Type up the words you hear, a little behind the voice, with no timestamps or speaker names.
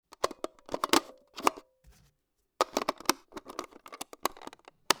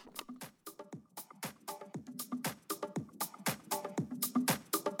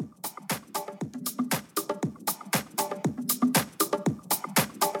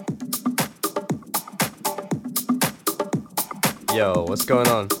Yo, what's going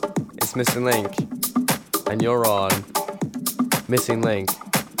on? It's Missing Link, and you're on Missing Link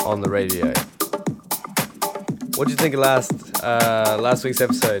on the radio. What do you think of last week's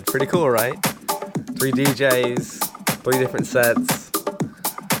episode? Pretty cool, right? 3 DJs, 3 different sets.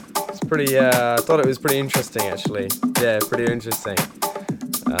 It's pretty. I thought it was pretty interesting, actually. Yeah, pretty interesting.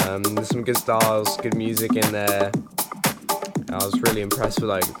 There's some good styles, good music in there. I was really impressed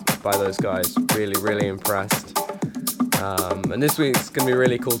by those guys. Really, really impressed. And this week's going to be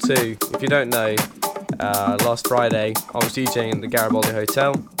really cool too. If you don't know, last Friday I was DJing at the Garibaldi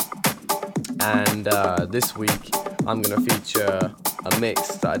Hotel, and this week I'm going to feature a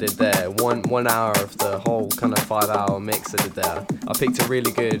mix that I did there. One hour of the whole kind of 5-hour mix I did there. I picked a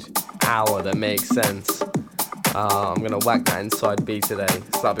really good hour that makes sense. I'm going to whack that Inside B today,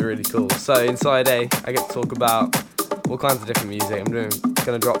 so that'll be really cool. So Inside A, I get to talk about all kinds of different music. I'm going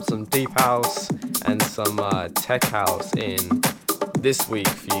to drop some deep house and some tech house in this week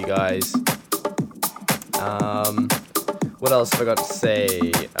for you guys. What else have I got to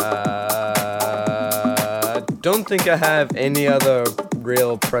say? Don't think I have any other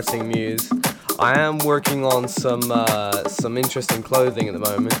real pressing news. I am working on some interesting clothing at the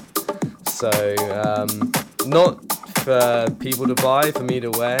moment, so not for people to buy, for me to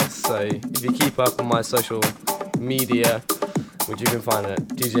wear. So if you keep up on my social media, which you can find at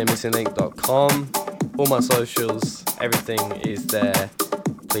djmissinglink.com, all my socials, everything is there.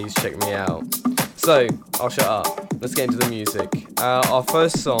 Please check me out. So I'll shut up. Let's get into the music. Our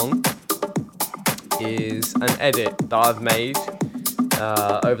first song is an edit that I've made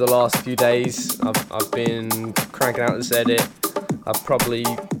over the last few days. I've been cranking out this edit. I've probably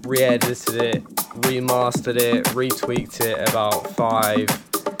re-edited it, remastered it, retweaked it about 5,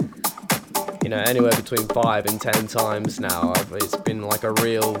 anywhere between 5 and 10 times now. It's been like a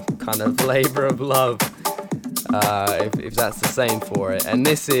real kind of labour of love, if that's the same for it. And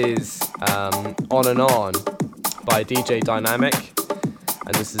this is On and On by DJ Dynamic,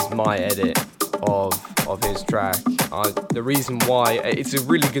 and this is my edit of his track. The reason why, it's a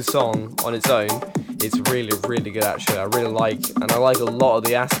really good song on its own. It's really, really good actually. I like a lot of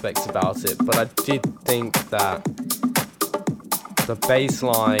the aspects about it, but I did think that the bass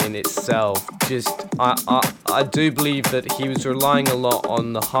line itself, I do believe that he was relying a lot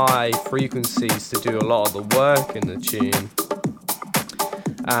on the high frequencies to do a lot of the work in the tune,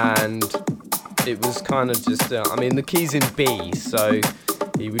 and it was kind of just, the key's in B, so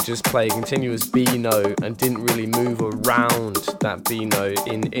he would just play a continuous B note and didn't really move around that B note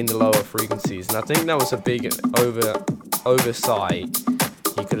in the lower frequencies, and I think that was a big oversight.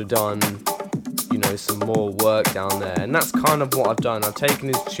 He could have done some more work down there, and that's kind of what I've done. I've taken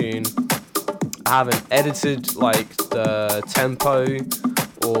his tune, I haven't edited like the tempo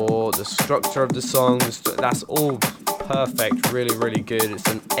or the structure of the song. That's all perfect, really, really good. It's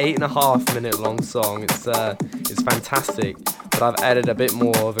an 8.5 minute long song. It's fantastic, but I've added a bit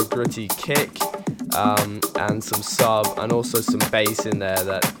more of a gritty kick and some sub and also some bass in there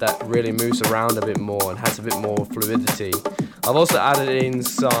that really moves around a bit more and has a bit more fluidity. I've also added in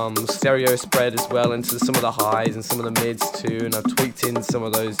some stereo spread as well into some of the highs and some of the mids too, and I've tweaked in some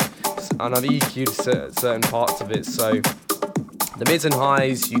of those, and I've EQ'd certain parts of it, so the mids and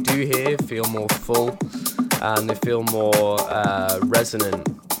highs you do hear feel more full and they feel more resonant.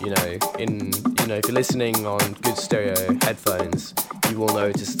 If you're listening on good stereo headphones, you will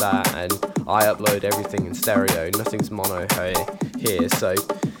notice that, and I upload everything in stereo, nothing's mono here, so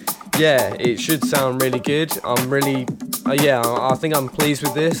yeah, it should sound really good. I'm really, I think I'm pleased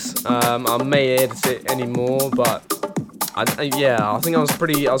with this. I may edit it anymore, but I think I was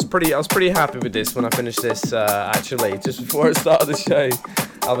pretty happy with this when I finished this. Actually, just before I started the show,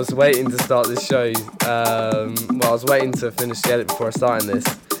 I was waiting to start this show. I was waiting to finish the edit before I started this.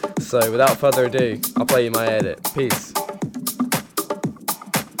 So without further ado, I'll play you my edit. Peace.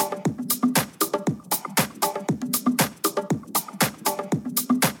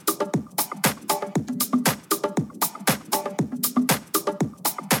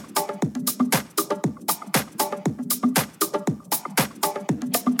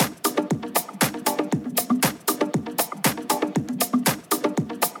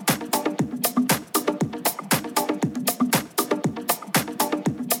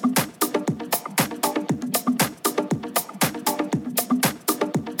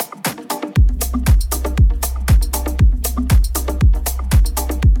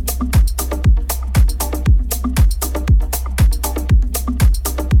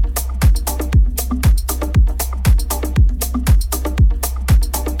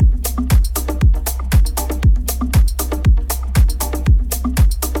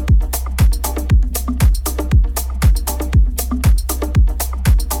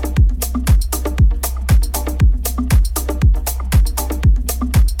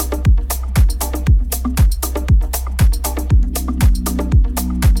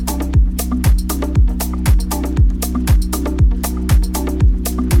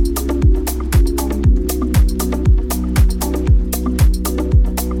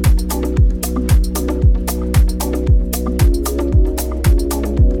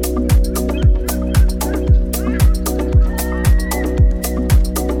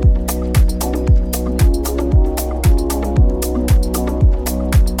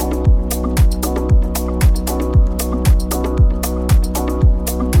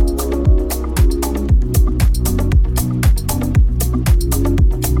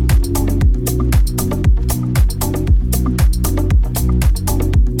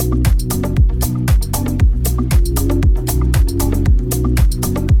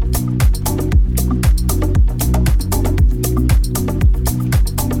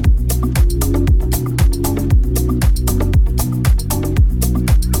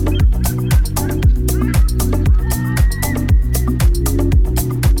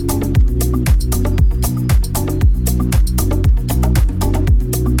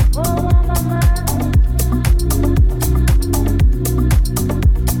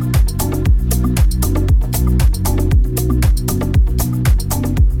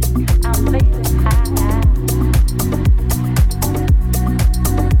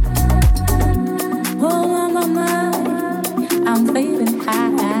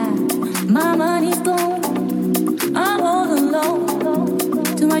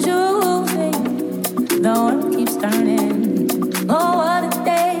 want you to see the world keeps turning. Oh, what a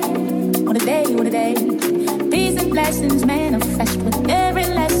day, what a day, what a day. Peace and blessings manifest with every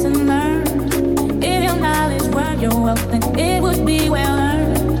lesson learned. If your knowledge were your wealth, then it would be well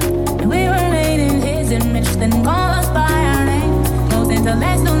earned. And we were made in His image, then call us by our names. Most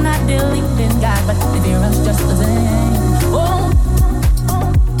intellects do not believe in God, but they fear us just the same. Oh.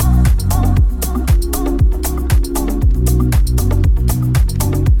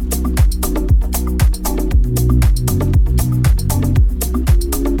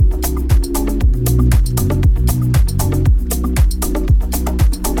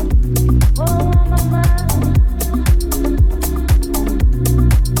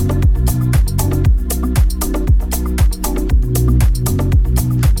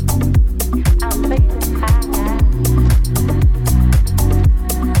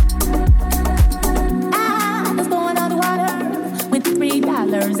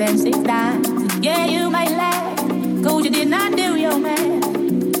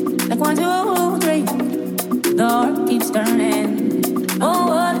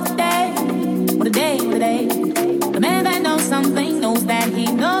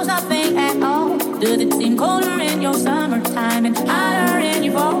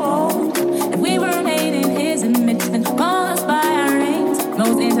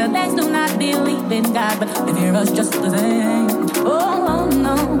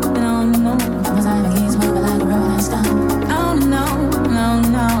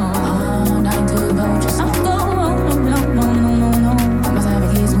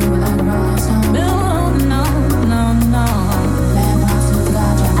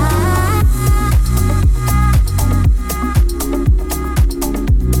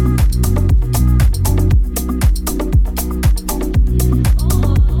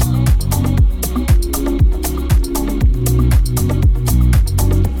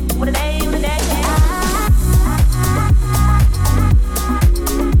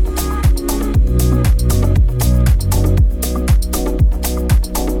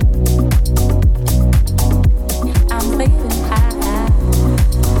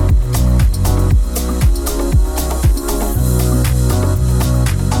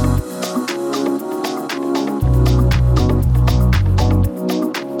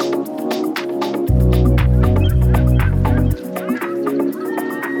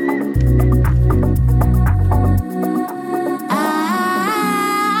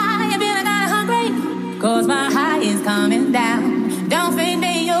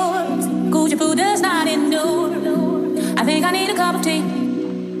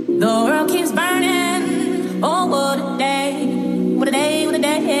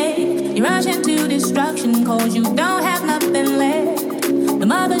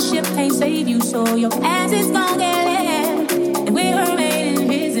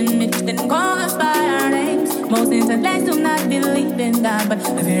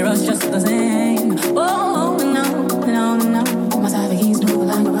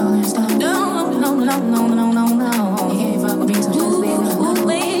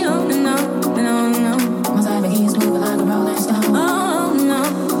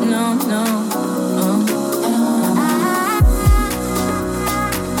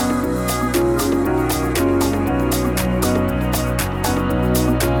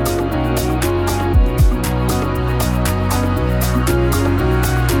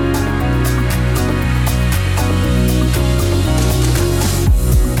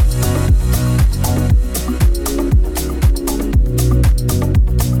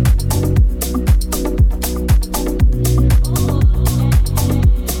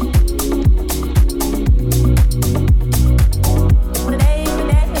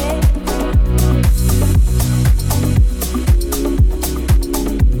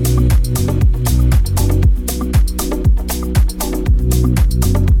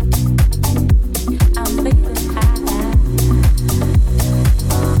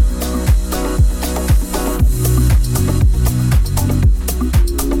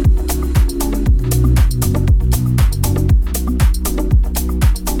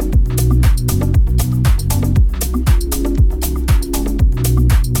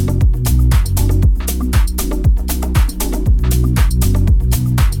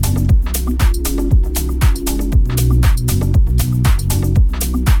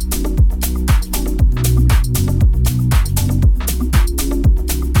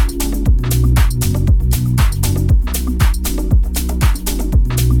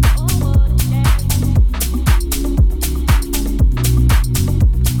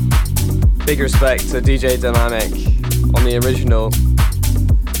 big respect to DJ Dynamic on the original.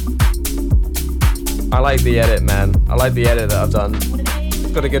 I like the edit, man. I like the edit that I've done.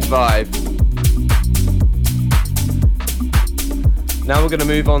 got a good vibe. Now we're going to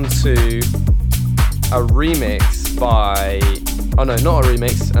move on to a remix by... Oh no, not a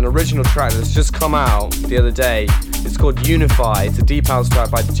remix, an original track that's just come out the other day. It's called Unify. It's a deep house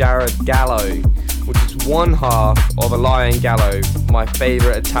track by Jared Gallo, which is one half of Alaia and Gallo, my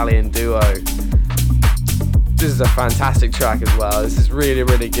favourite Italian duo. This is a fantastic track as well. This is really,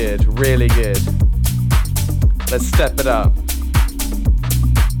 really good. Really good. Let's step it up.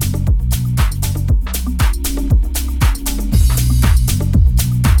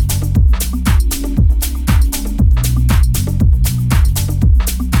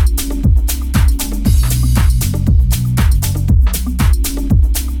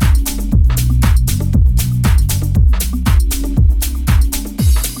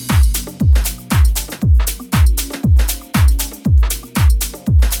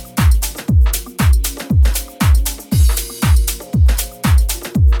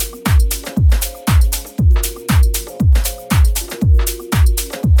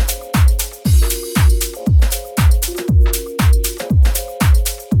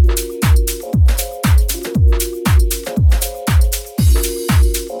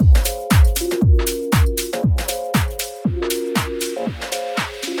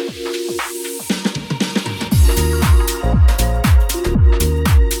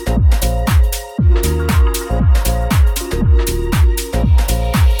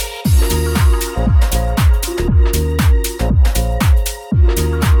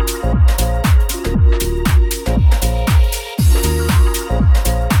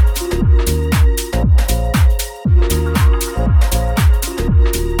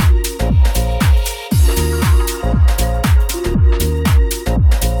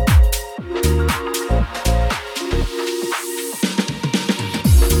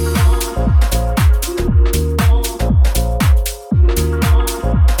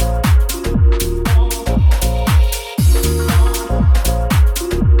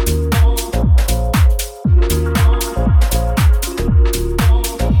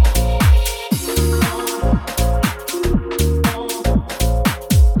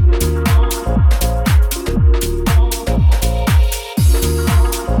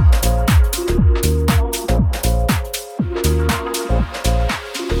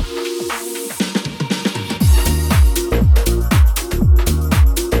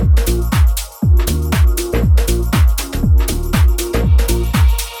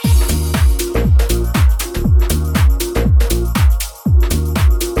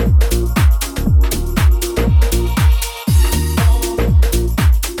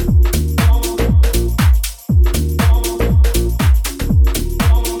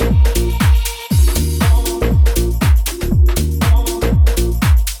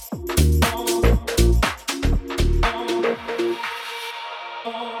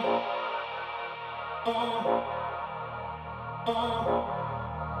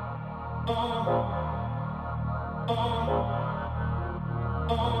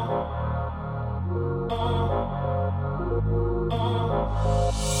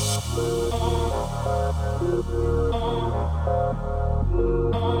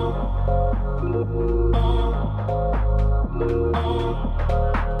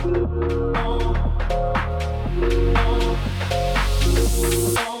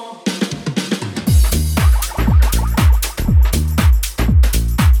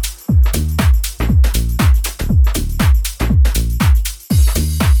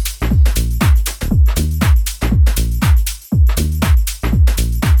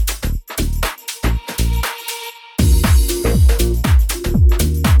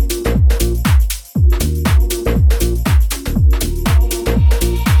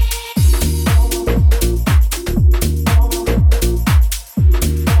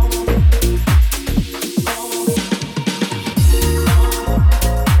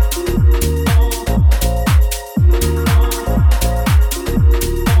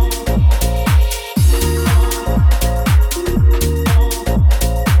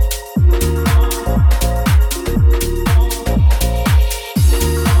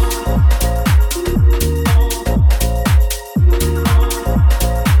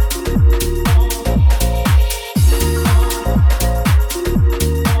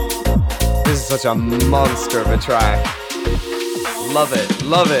 Such a monster of a track. Love it,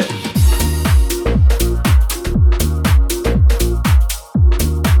 love it.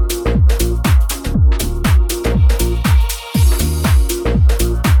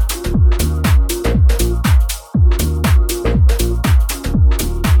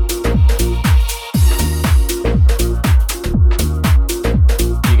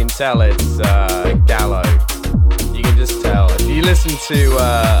 You can tell it's Gallo. You can just tell. If you listen to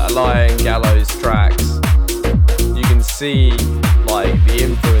Elia and Gallo's tracks, you can see like the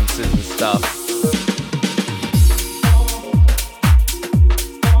influences and stuff.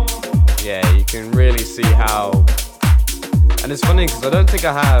 Yeah, you can really see how. And it's funny because I don't think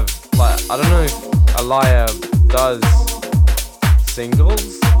I have, like, I don't know if Elia does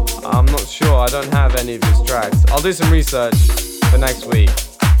singles. I'm not sure, I don't have any of his tracks. I'll do some research for next week.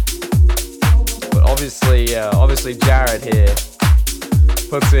 But obviously Jared here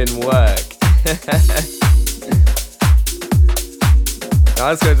puts in work. Now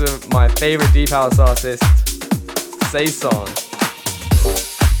let's go to my favorite deep house artist, Saison.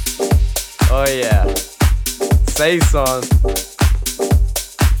 Oh yeah, Saison.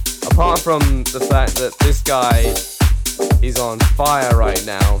 Apart from the fact that this guy, he's on fire right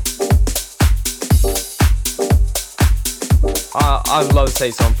now. I've loved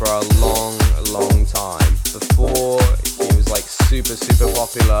Saison for a long time. Before he was like super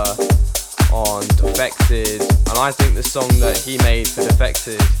popular on Defected, and I think the song that he made for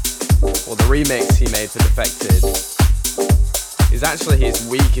Defected, or the remix he made for Defected, is actually his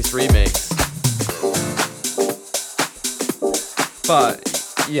weakest remix. But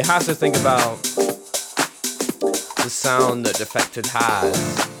you have to think about the sound that Defected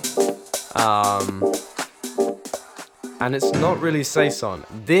has. And it's not really Saison.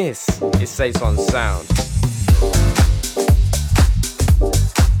 This is Saison's sound.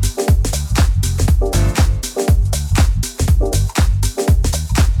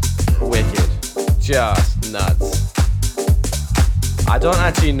 Wicked. Just nuts. I don't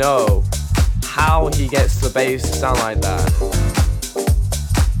actually know how he gets the bass to sound like that,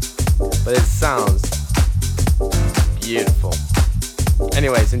 but it sounds beautiful.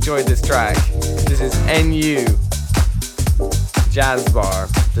 Anyways, enjoyed this track. This is NU Jazz Bar,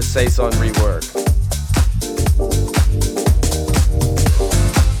 the Saison rework.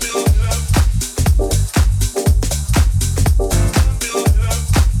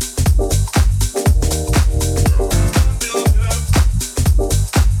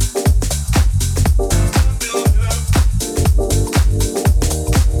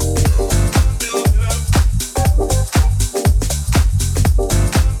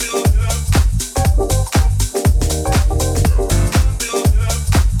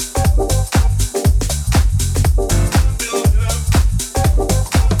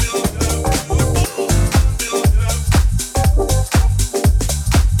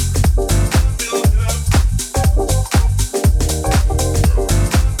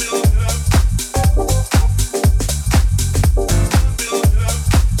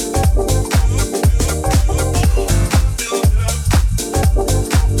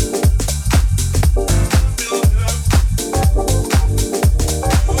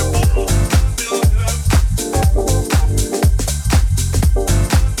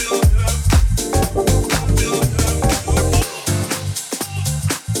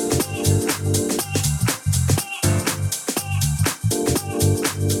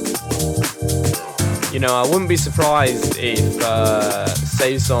 You know, I wouldn't be surprised if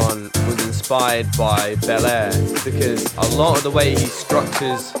Saison was inspired by Bel Air, because a lot of the way he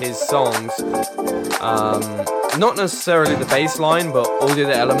structures his songs, not necessarily the bass line, but all the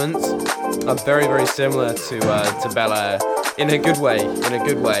other elements are very similar to Bel Air in a good way,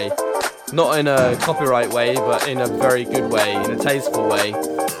 Not in a copyright way, but in a very good way, in a tasteful way.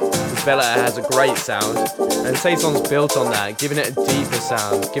 Bel Air has a great sound, and Saison's built on that, giving it a deeper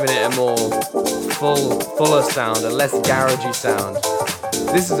sound, giving it a more fuller sound, a less garagey sound.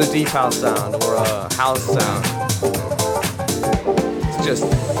 This is a deep house sound, or a house sound. It's just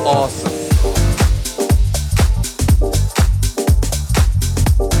awesome.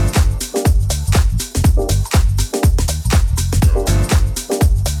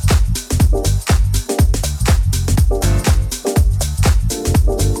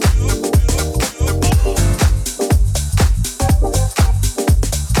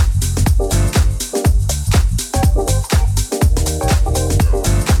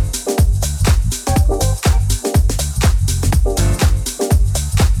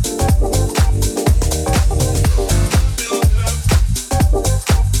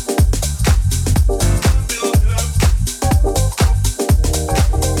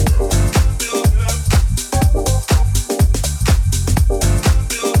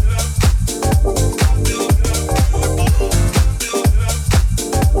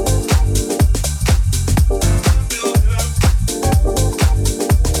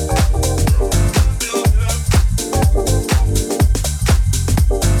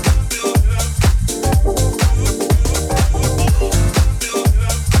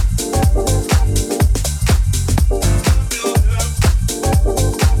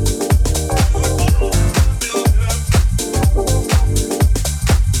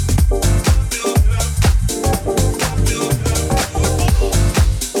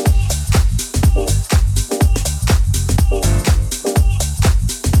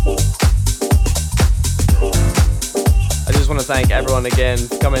 thank everyone again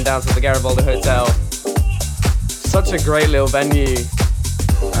for coming down to the Garibaldi Hotel. Such a great little venue.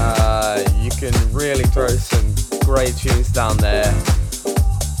 You can really throw some great tunes down there,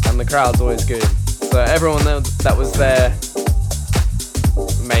 and the crowd's always good. So everyone that was there,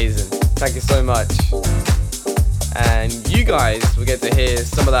 amazing. Thank you so much. And you guys will get to hear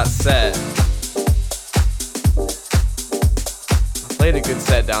some of that set. I played a good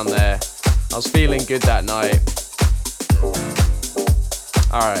set down there. I was feeling good that night.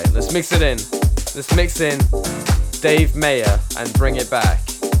 Alright, let's mix it in. Let's mix in Dave Mayer and Bring It Back.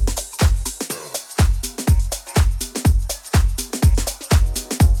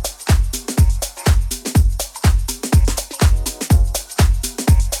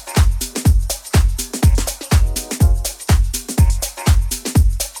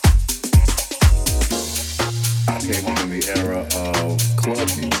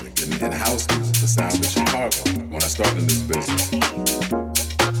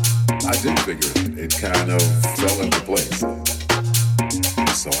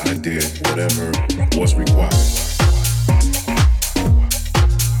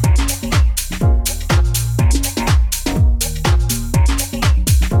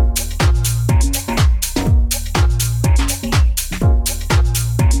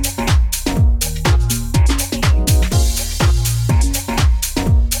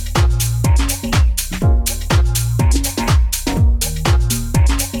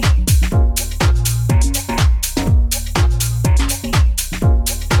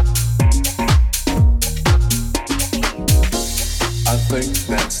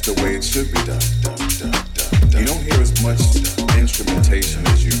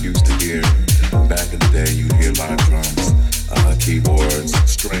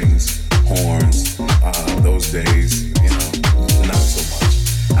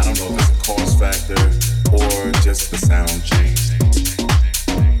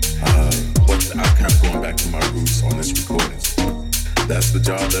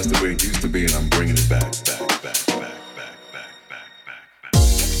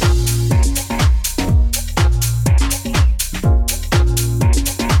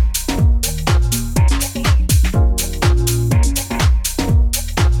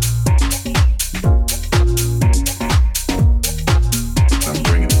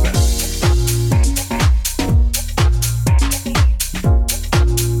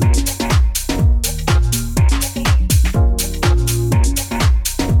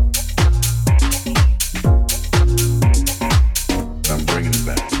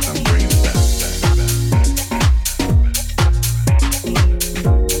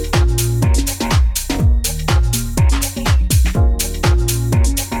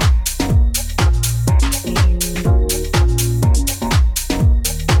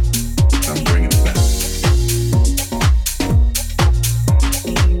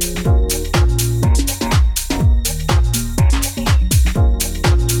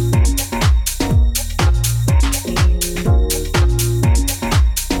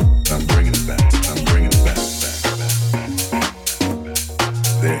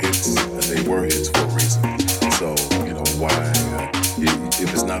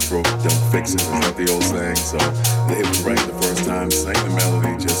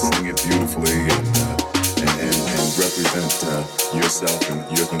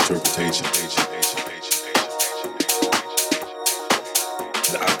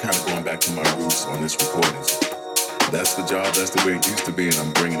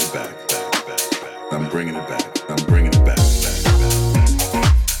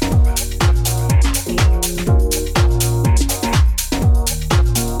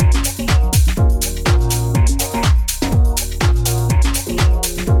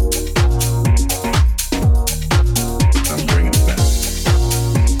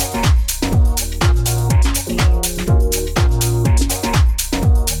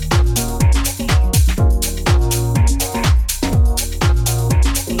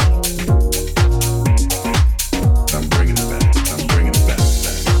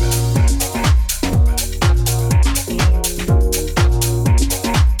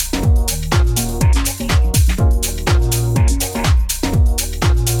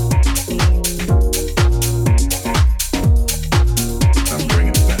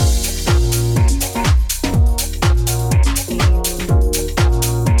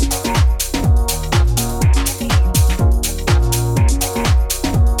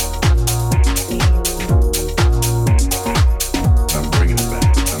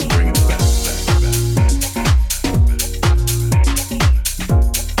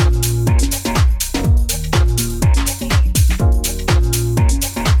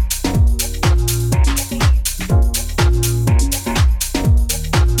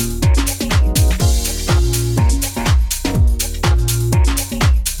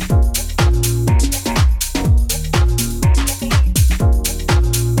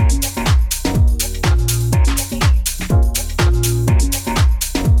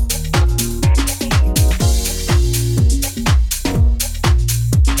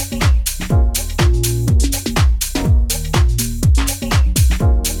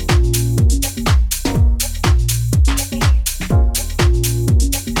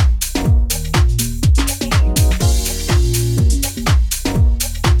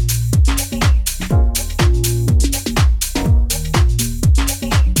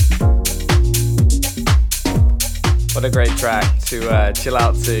 What a great track to chill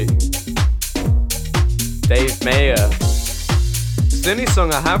out to. Dave Mayer. It's the only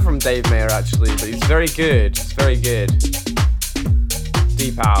song I have from Dave Mayer actually, but he's very good. It's very good.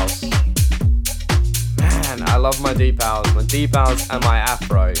 Deep house. Man, I love my deep house and my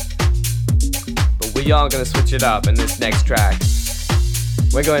afro. But we are gonna switch it up in this next track.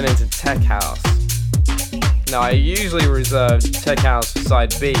 We're going into tech house. Now I usually reserve tech house for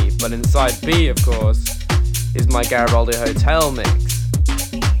side B, but in side B, of course, is my Garibaldi Hotel mix.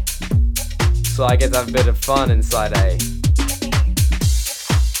 So I get to have a bit of fun in side A.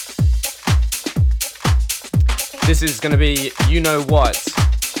 This is gonna be You Know What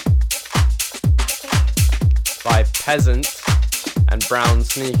by Peasant and Brown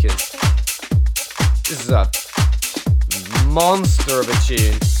Sneakers. This is a monster of a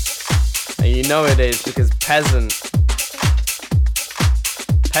tune. And you know it is because Peasant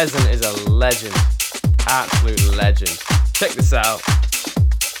is a legend. Absolute legend. Check this out.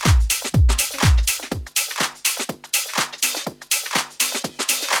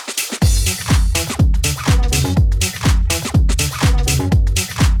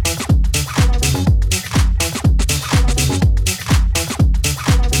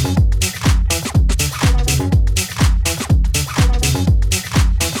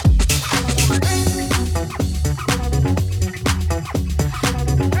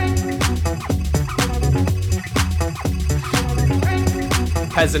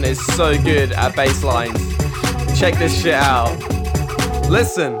 Peasant is so good at bass lines. Check this shit out.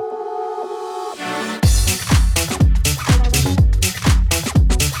 Listen.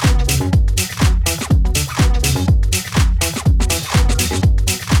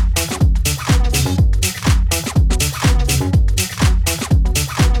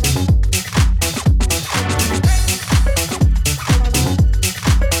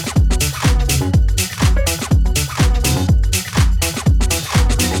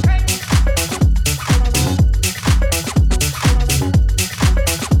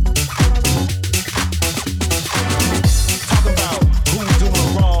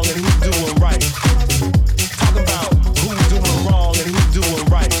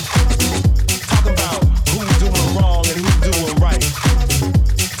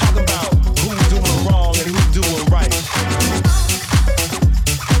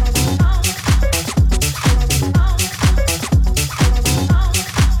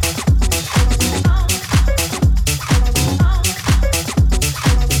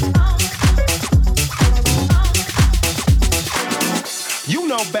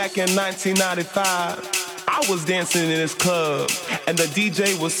 Back in 1995, I was dancing in this club and the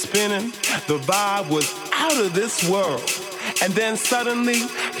DJ was spinning. The vibe was out of this world. And then suddenly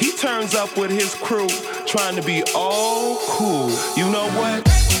he turns up with his crew trying to be all cool. You know what?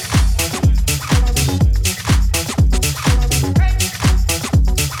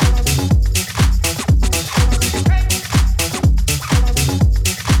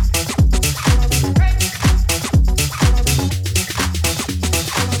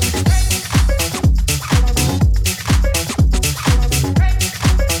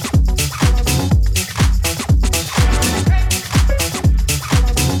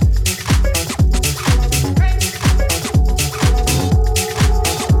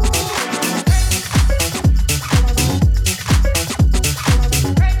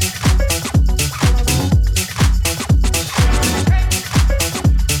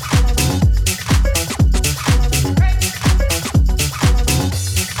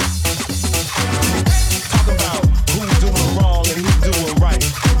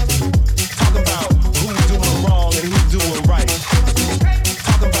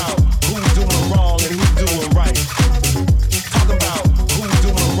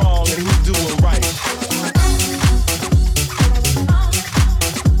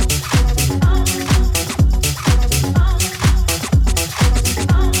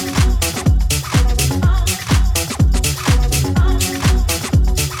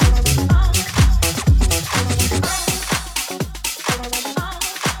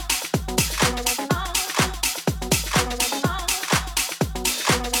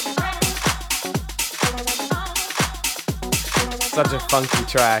 Such a funky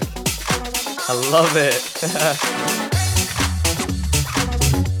track. I love it.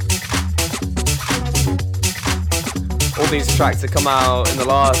 All these tracks that come out in the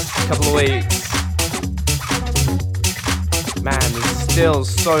last couple of weeks. Man, there's still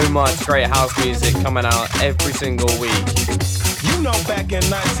so much great house music coming out every single week. You know, back in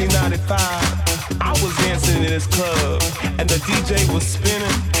 1995, I was dancing in this club and the DJ was spinning.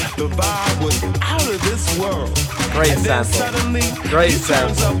 The vibe was out of this world. Great and then sample. Suddenly, Great he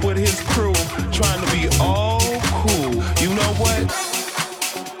turns sample. up with his crew, trying to be all cool.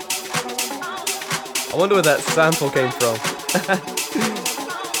 I wonder where that sample came from.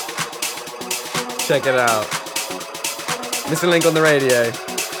 Check it out. Missing Link on the radio.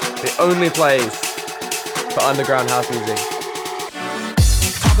 The only place for underground house music.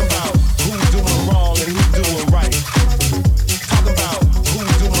 Talk about who's doing wrong and who's doing right. Talk about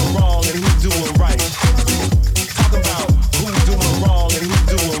who's doing wrong and who's doing right. Talk about who's doing wrong and who's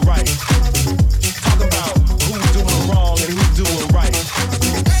doing right. Talk about who's doing wrong and who's doing right.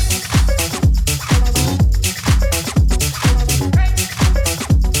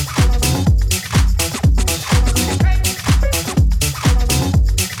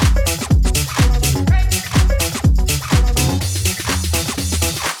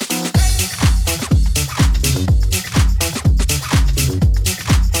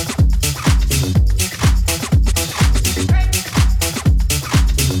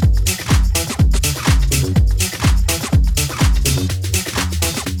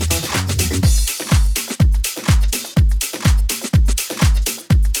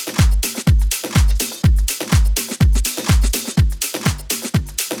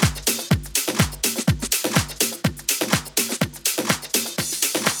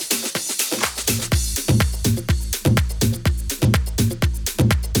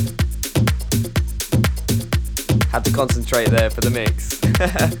 Had to concentrate there for the mix.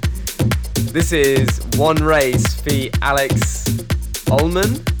 This is One Race feat. Alex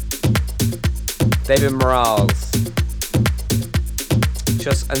Ullman, David Morales,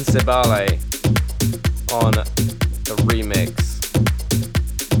 Chus and Sebale on the remix.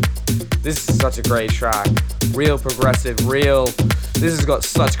 This is such a great track. Real progressive, this has got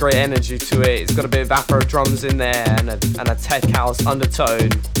such great energy to it. It's got a bit of Afro drums in there and a tech house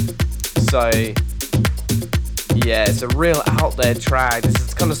undertone. So yeah, it's a real out there track. This is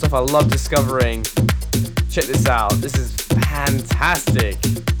the kind of stuff I love discovering. Check this out. This is fantastic.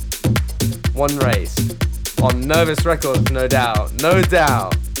 One Race on Nervous Records, no doubt. No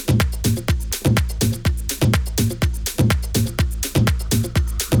doubt.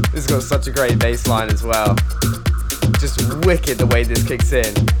 This has got such a great bass line as well. Just wicked the way this kicks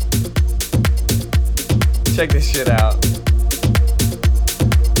in. Check this shit out.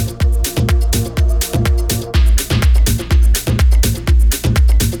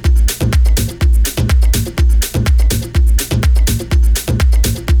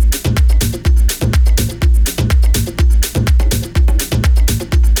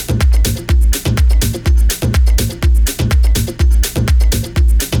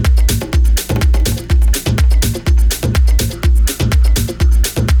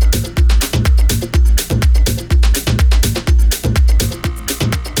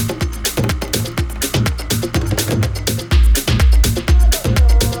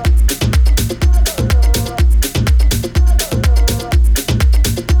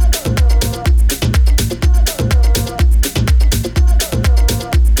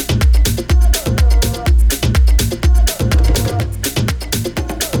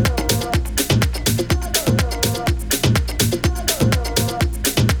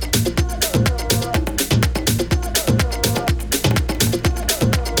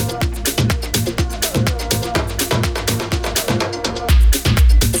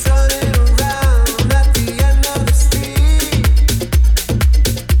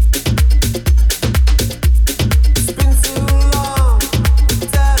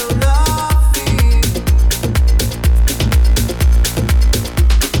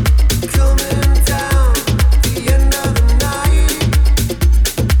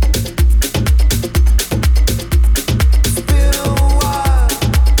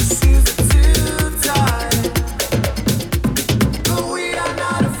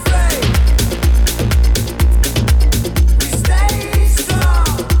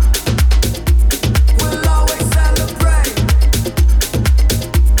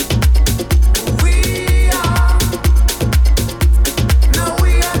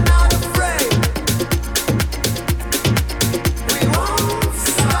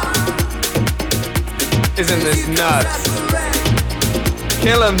 Isn't this nuts?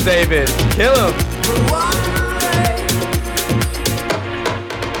 Kill him, David. Kill him.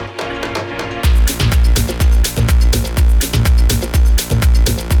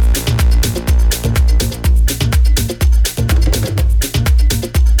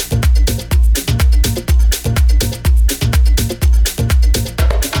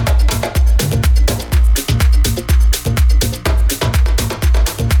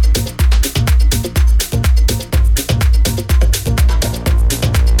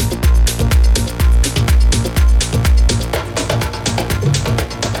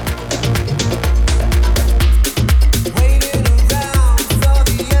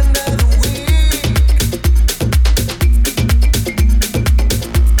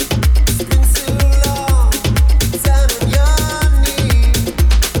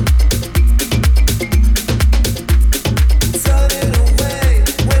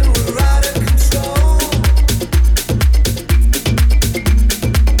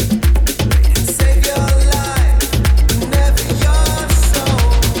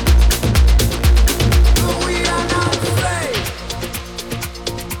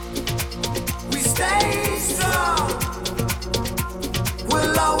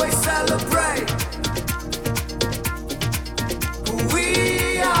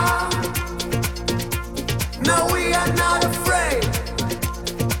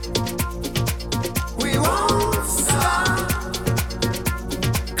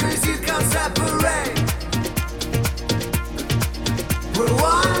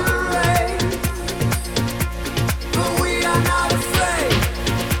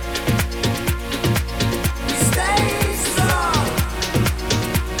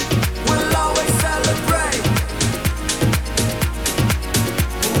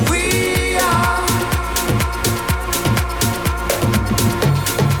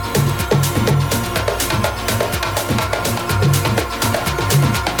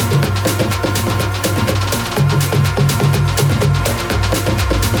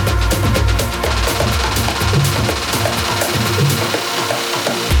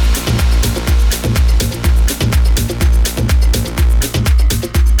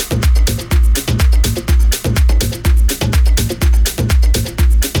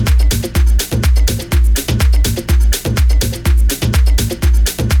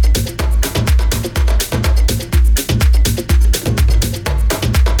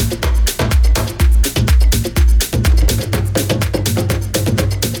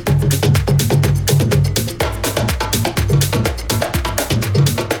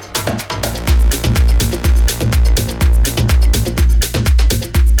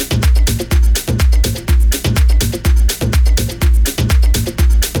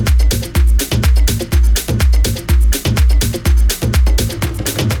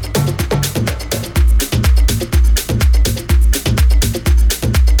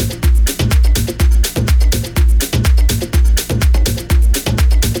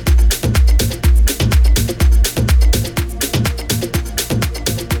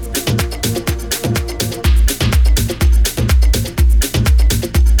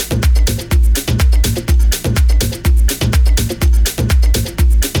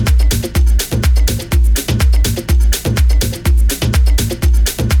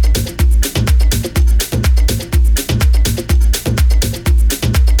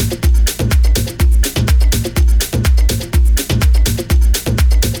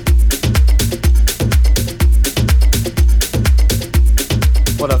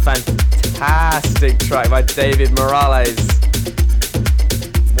 fantastic track by David Morales.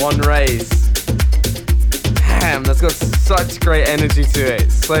 One Race. Damn, that's got such great energy to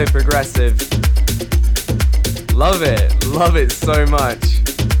it. So progressive. Love it so much.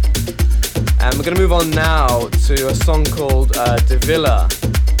 And we're gonna move on now to a song called De Villa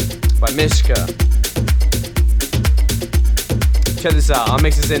by Mishka. Check this out, I'll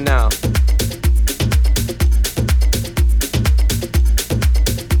mix this in now.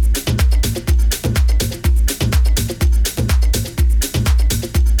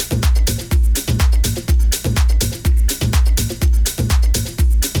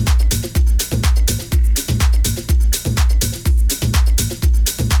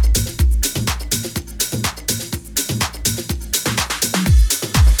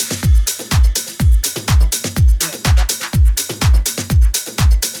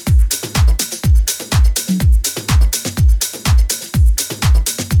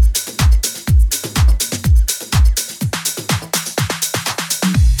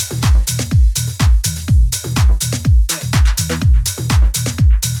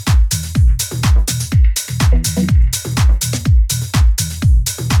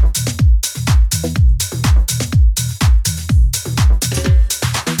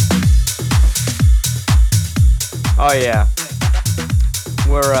 Oh yeah,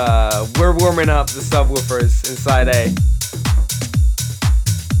 we're warming up the subwoofers inside A.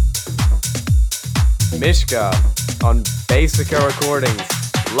 Mishka on Basica Recordings.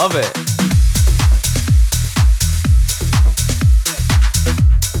 Love it.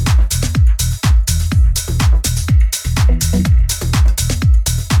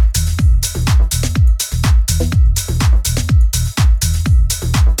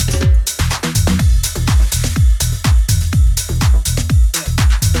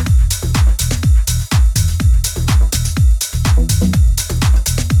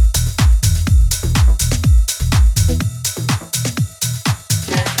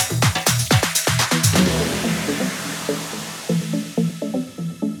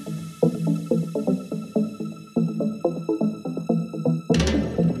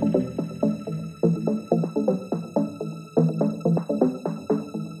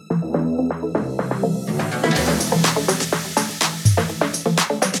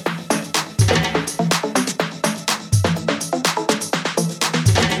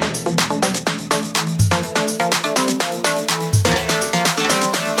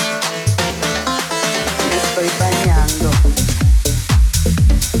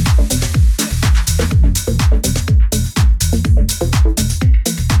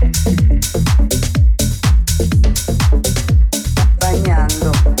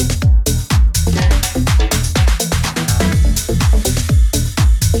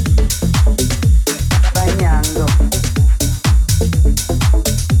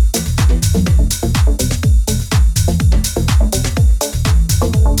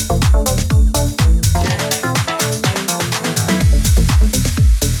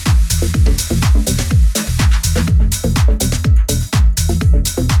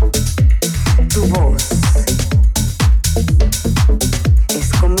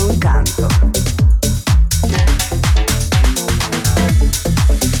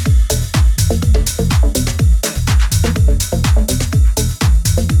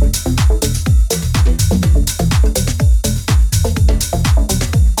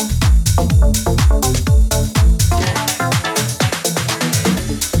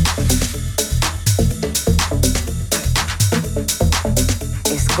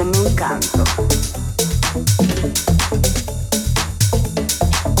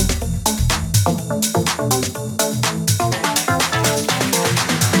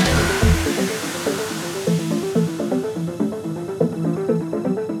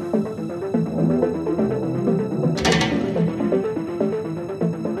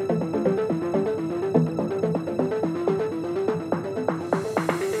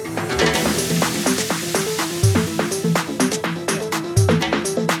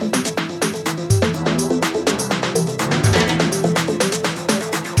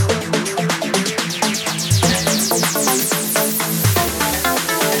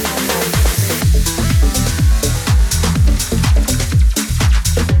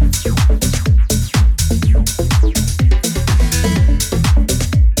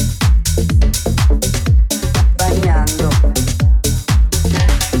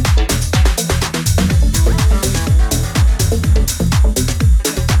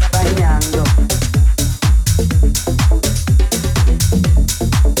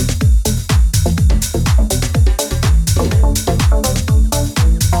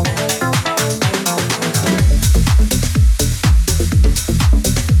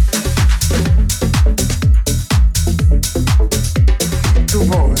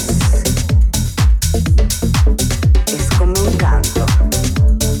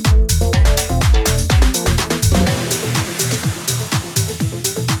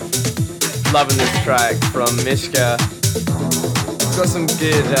 loving this track from Mishka. It's got some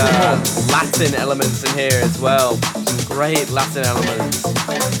good Latin elements in here as well. Some great Latin elements.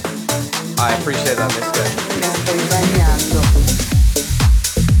 I appreciate that, Mishka.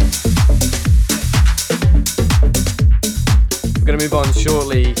 We're going to move on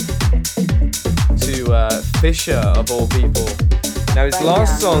shortly to Fisher, of all people. Now, his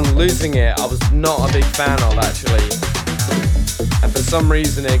last song, Losing It, I was not a big fan of, actually. And for some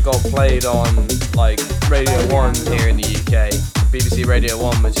reason, it got played on, like, Radio 1 here in the UK. BBC Radio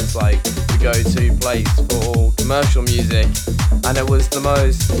 1, which is, like, the go-to place for all commercial music. And it was the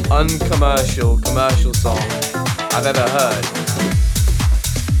most uncommercial commercial song I've ever heard.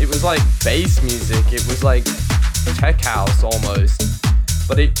 It was like bass music. It was like tech house almost.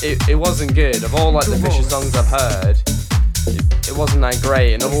 But it wasn't good. Of all, like, the Fisher songs I've heard, it wasn't that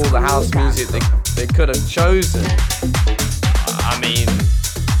great, and of all the house music they could have chosen, I mean,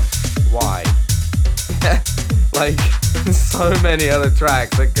 why? Like, so many other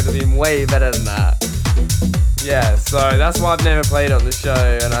tracks that could have been way better than that. Yeah, so that's why I've never played it on the show,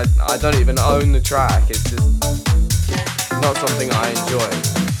 and I don't even own the track. It's just not something I enjoy.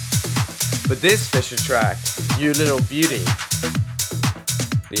 But this Fisher track, You Little Beauty,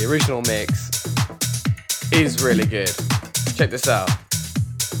 the original mix, is really good. Check this out.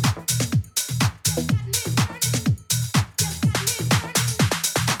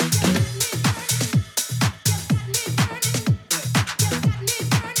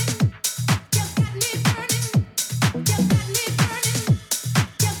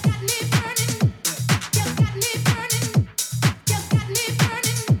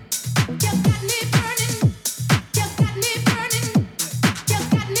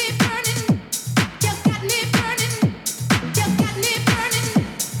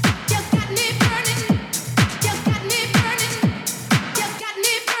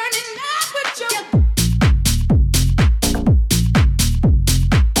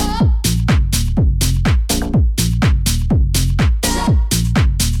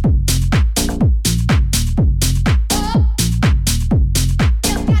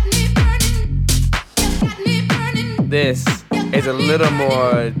 This is a little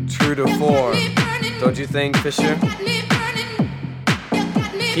more true to form, don't you think, Fisher?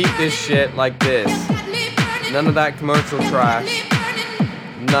 Keep this shit like this. None of that commercial trash.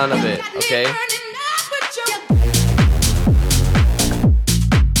 None of it, okay?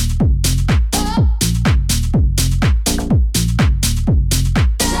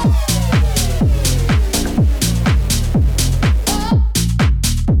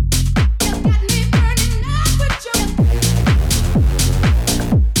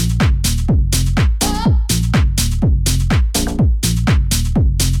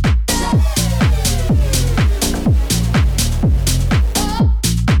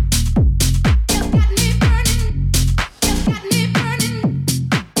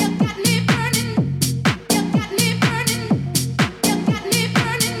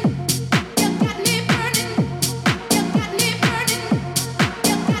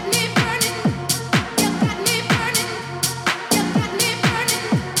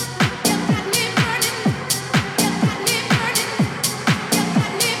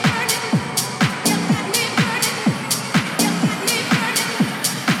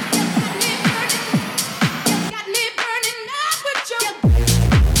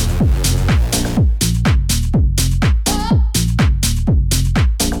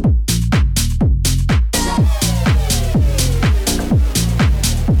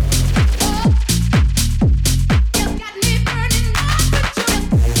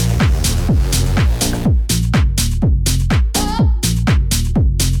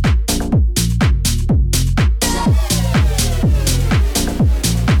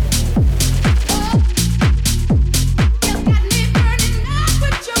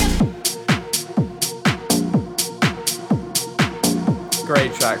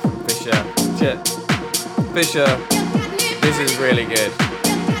 Great track from Fisher. Fisher, this is really good.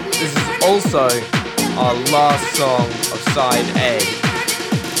 This is also our last song of side A.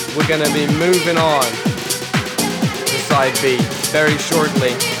 We're gonna be moving on to side B very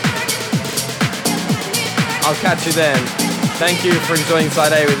shortly. I'll catch you then. Thank you for enjoying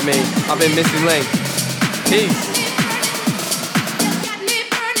side A with me. I've been Missing Link. Peace.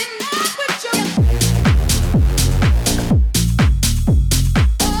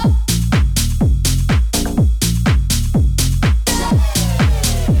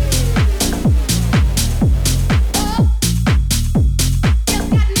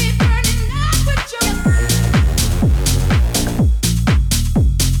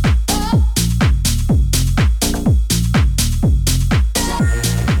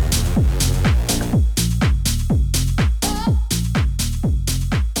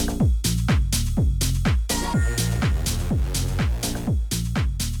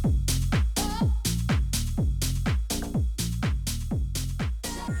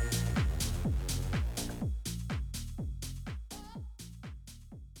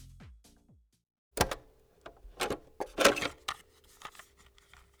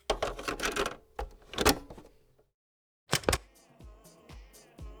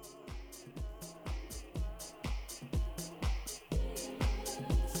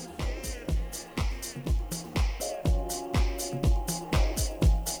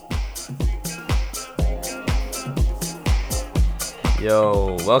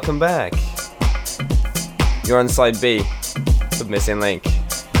 Yo, welcome back. You're on side B, the missing link.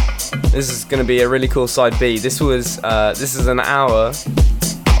 This is gonna be a really cool side B. This is an hour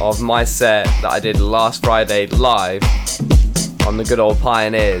of my set that I did last Friday live on the good old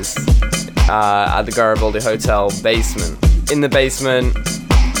Pioneers at the Garibaldi Hotel basement. In the basement,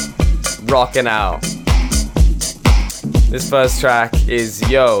 rocking out. This first track is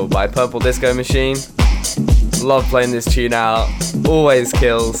Yo by Purple Disco Machine. Love playing this tune out, always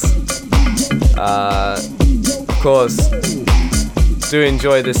kills. Of course, do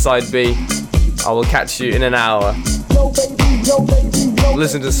enjoy this side B. I will catch you in an hour.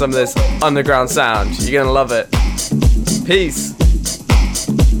 Listen to some of this underground sound, you're gonna love it. Peace.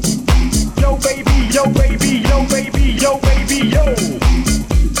 Yo baby, yo baby, yo baby, yo baby, yo.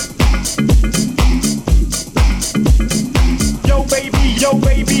 Yo baby, yo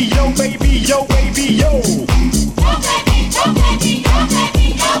baby, yo baby, yo baby, yo. Yo baby, yo baby, yo baby,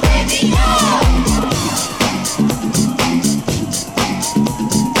 yo baby, yo.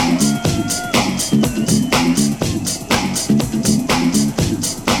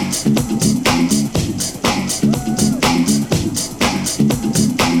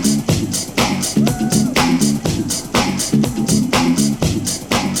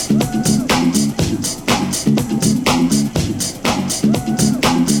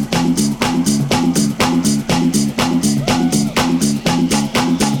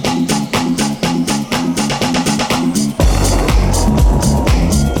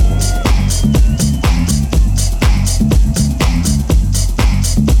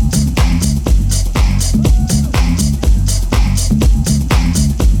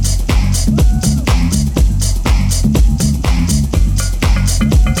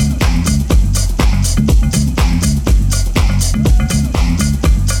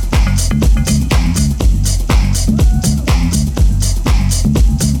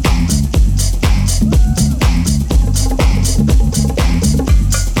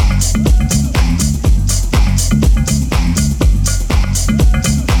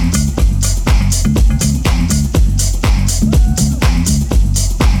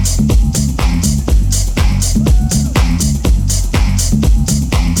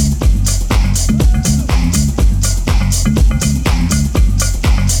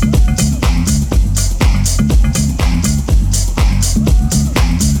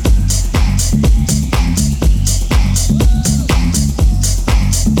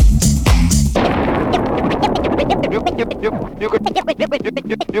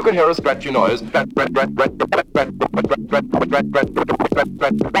 You can hear a scratchy noise. Scratchy noise.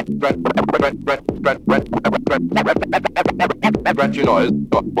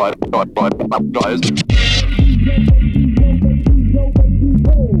 Noise.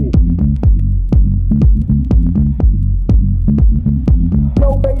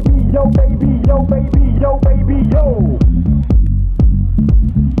 Yo baby, yo baby, yo baby, yo baby, yo.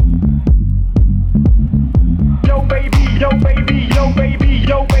 Yo baby, yo baby, yo baby, yo baby, yo. Yo baby, yo baby, yo baby,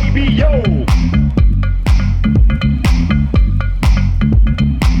 yo baby, yo.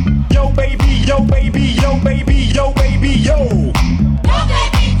 Yo baby, yo baby, yo baby, yo baby, yo. Yo baby, yo baby, yo baby, yo baby, yo. Yo baby,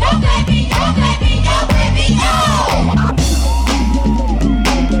 yo baby, yo baby, yo baby, yo.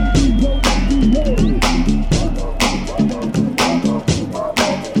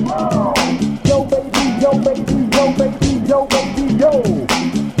 Yo baby, yo baby, yo baby, yo baby, yo.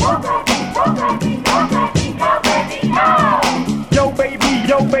 Yo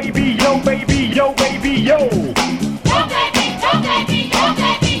baby, yo baby, yo baby, yo baby, yo. Yo baby, yo baby, yo baby, yo baby, yo.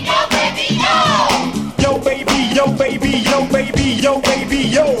 Yo baby, yo baby, yo baby, yo baby,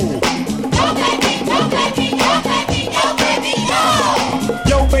 yo.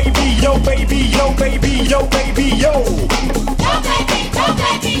 Yo baby, yo baby, yo baby, yo baby, yo. Yo baby, yo baby, yo baby, yo baby, yo.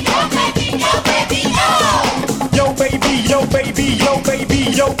 Yo baby, yo baby, yo baby, yo baby, yo. Yo baby, yo baby, yo baby,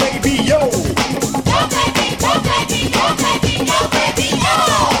 yo baby, yo.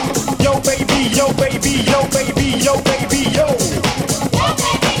 Yo baby, yo baby, yo baby, yo baby, yo.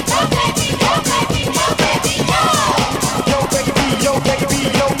 Yo baby, yo baby,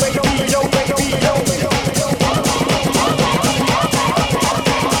 yo baby, yo baby, yo.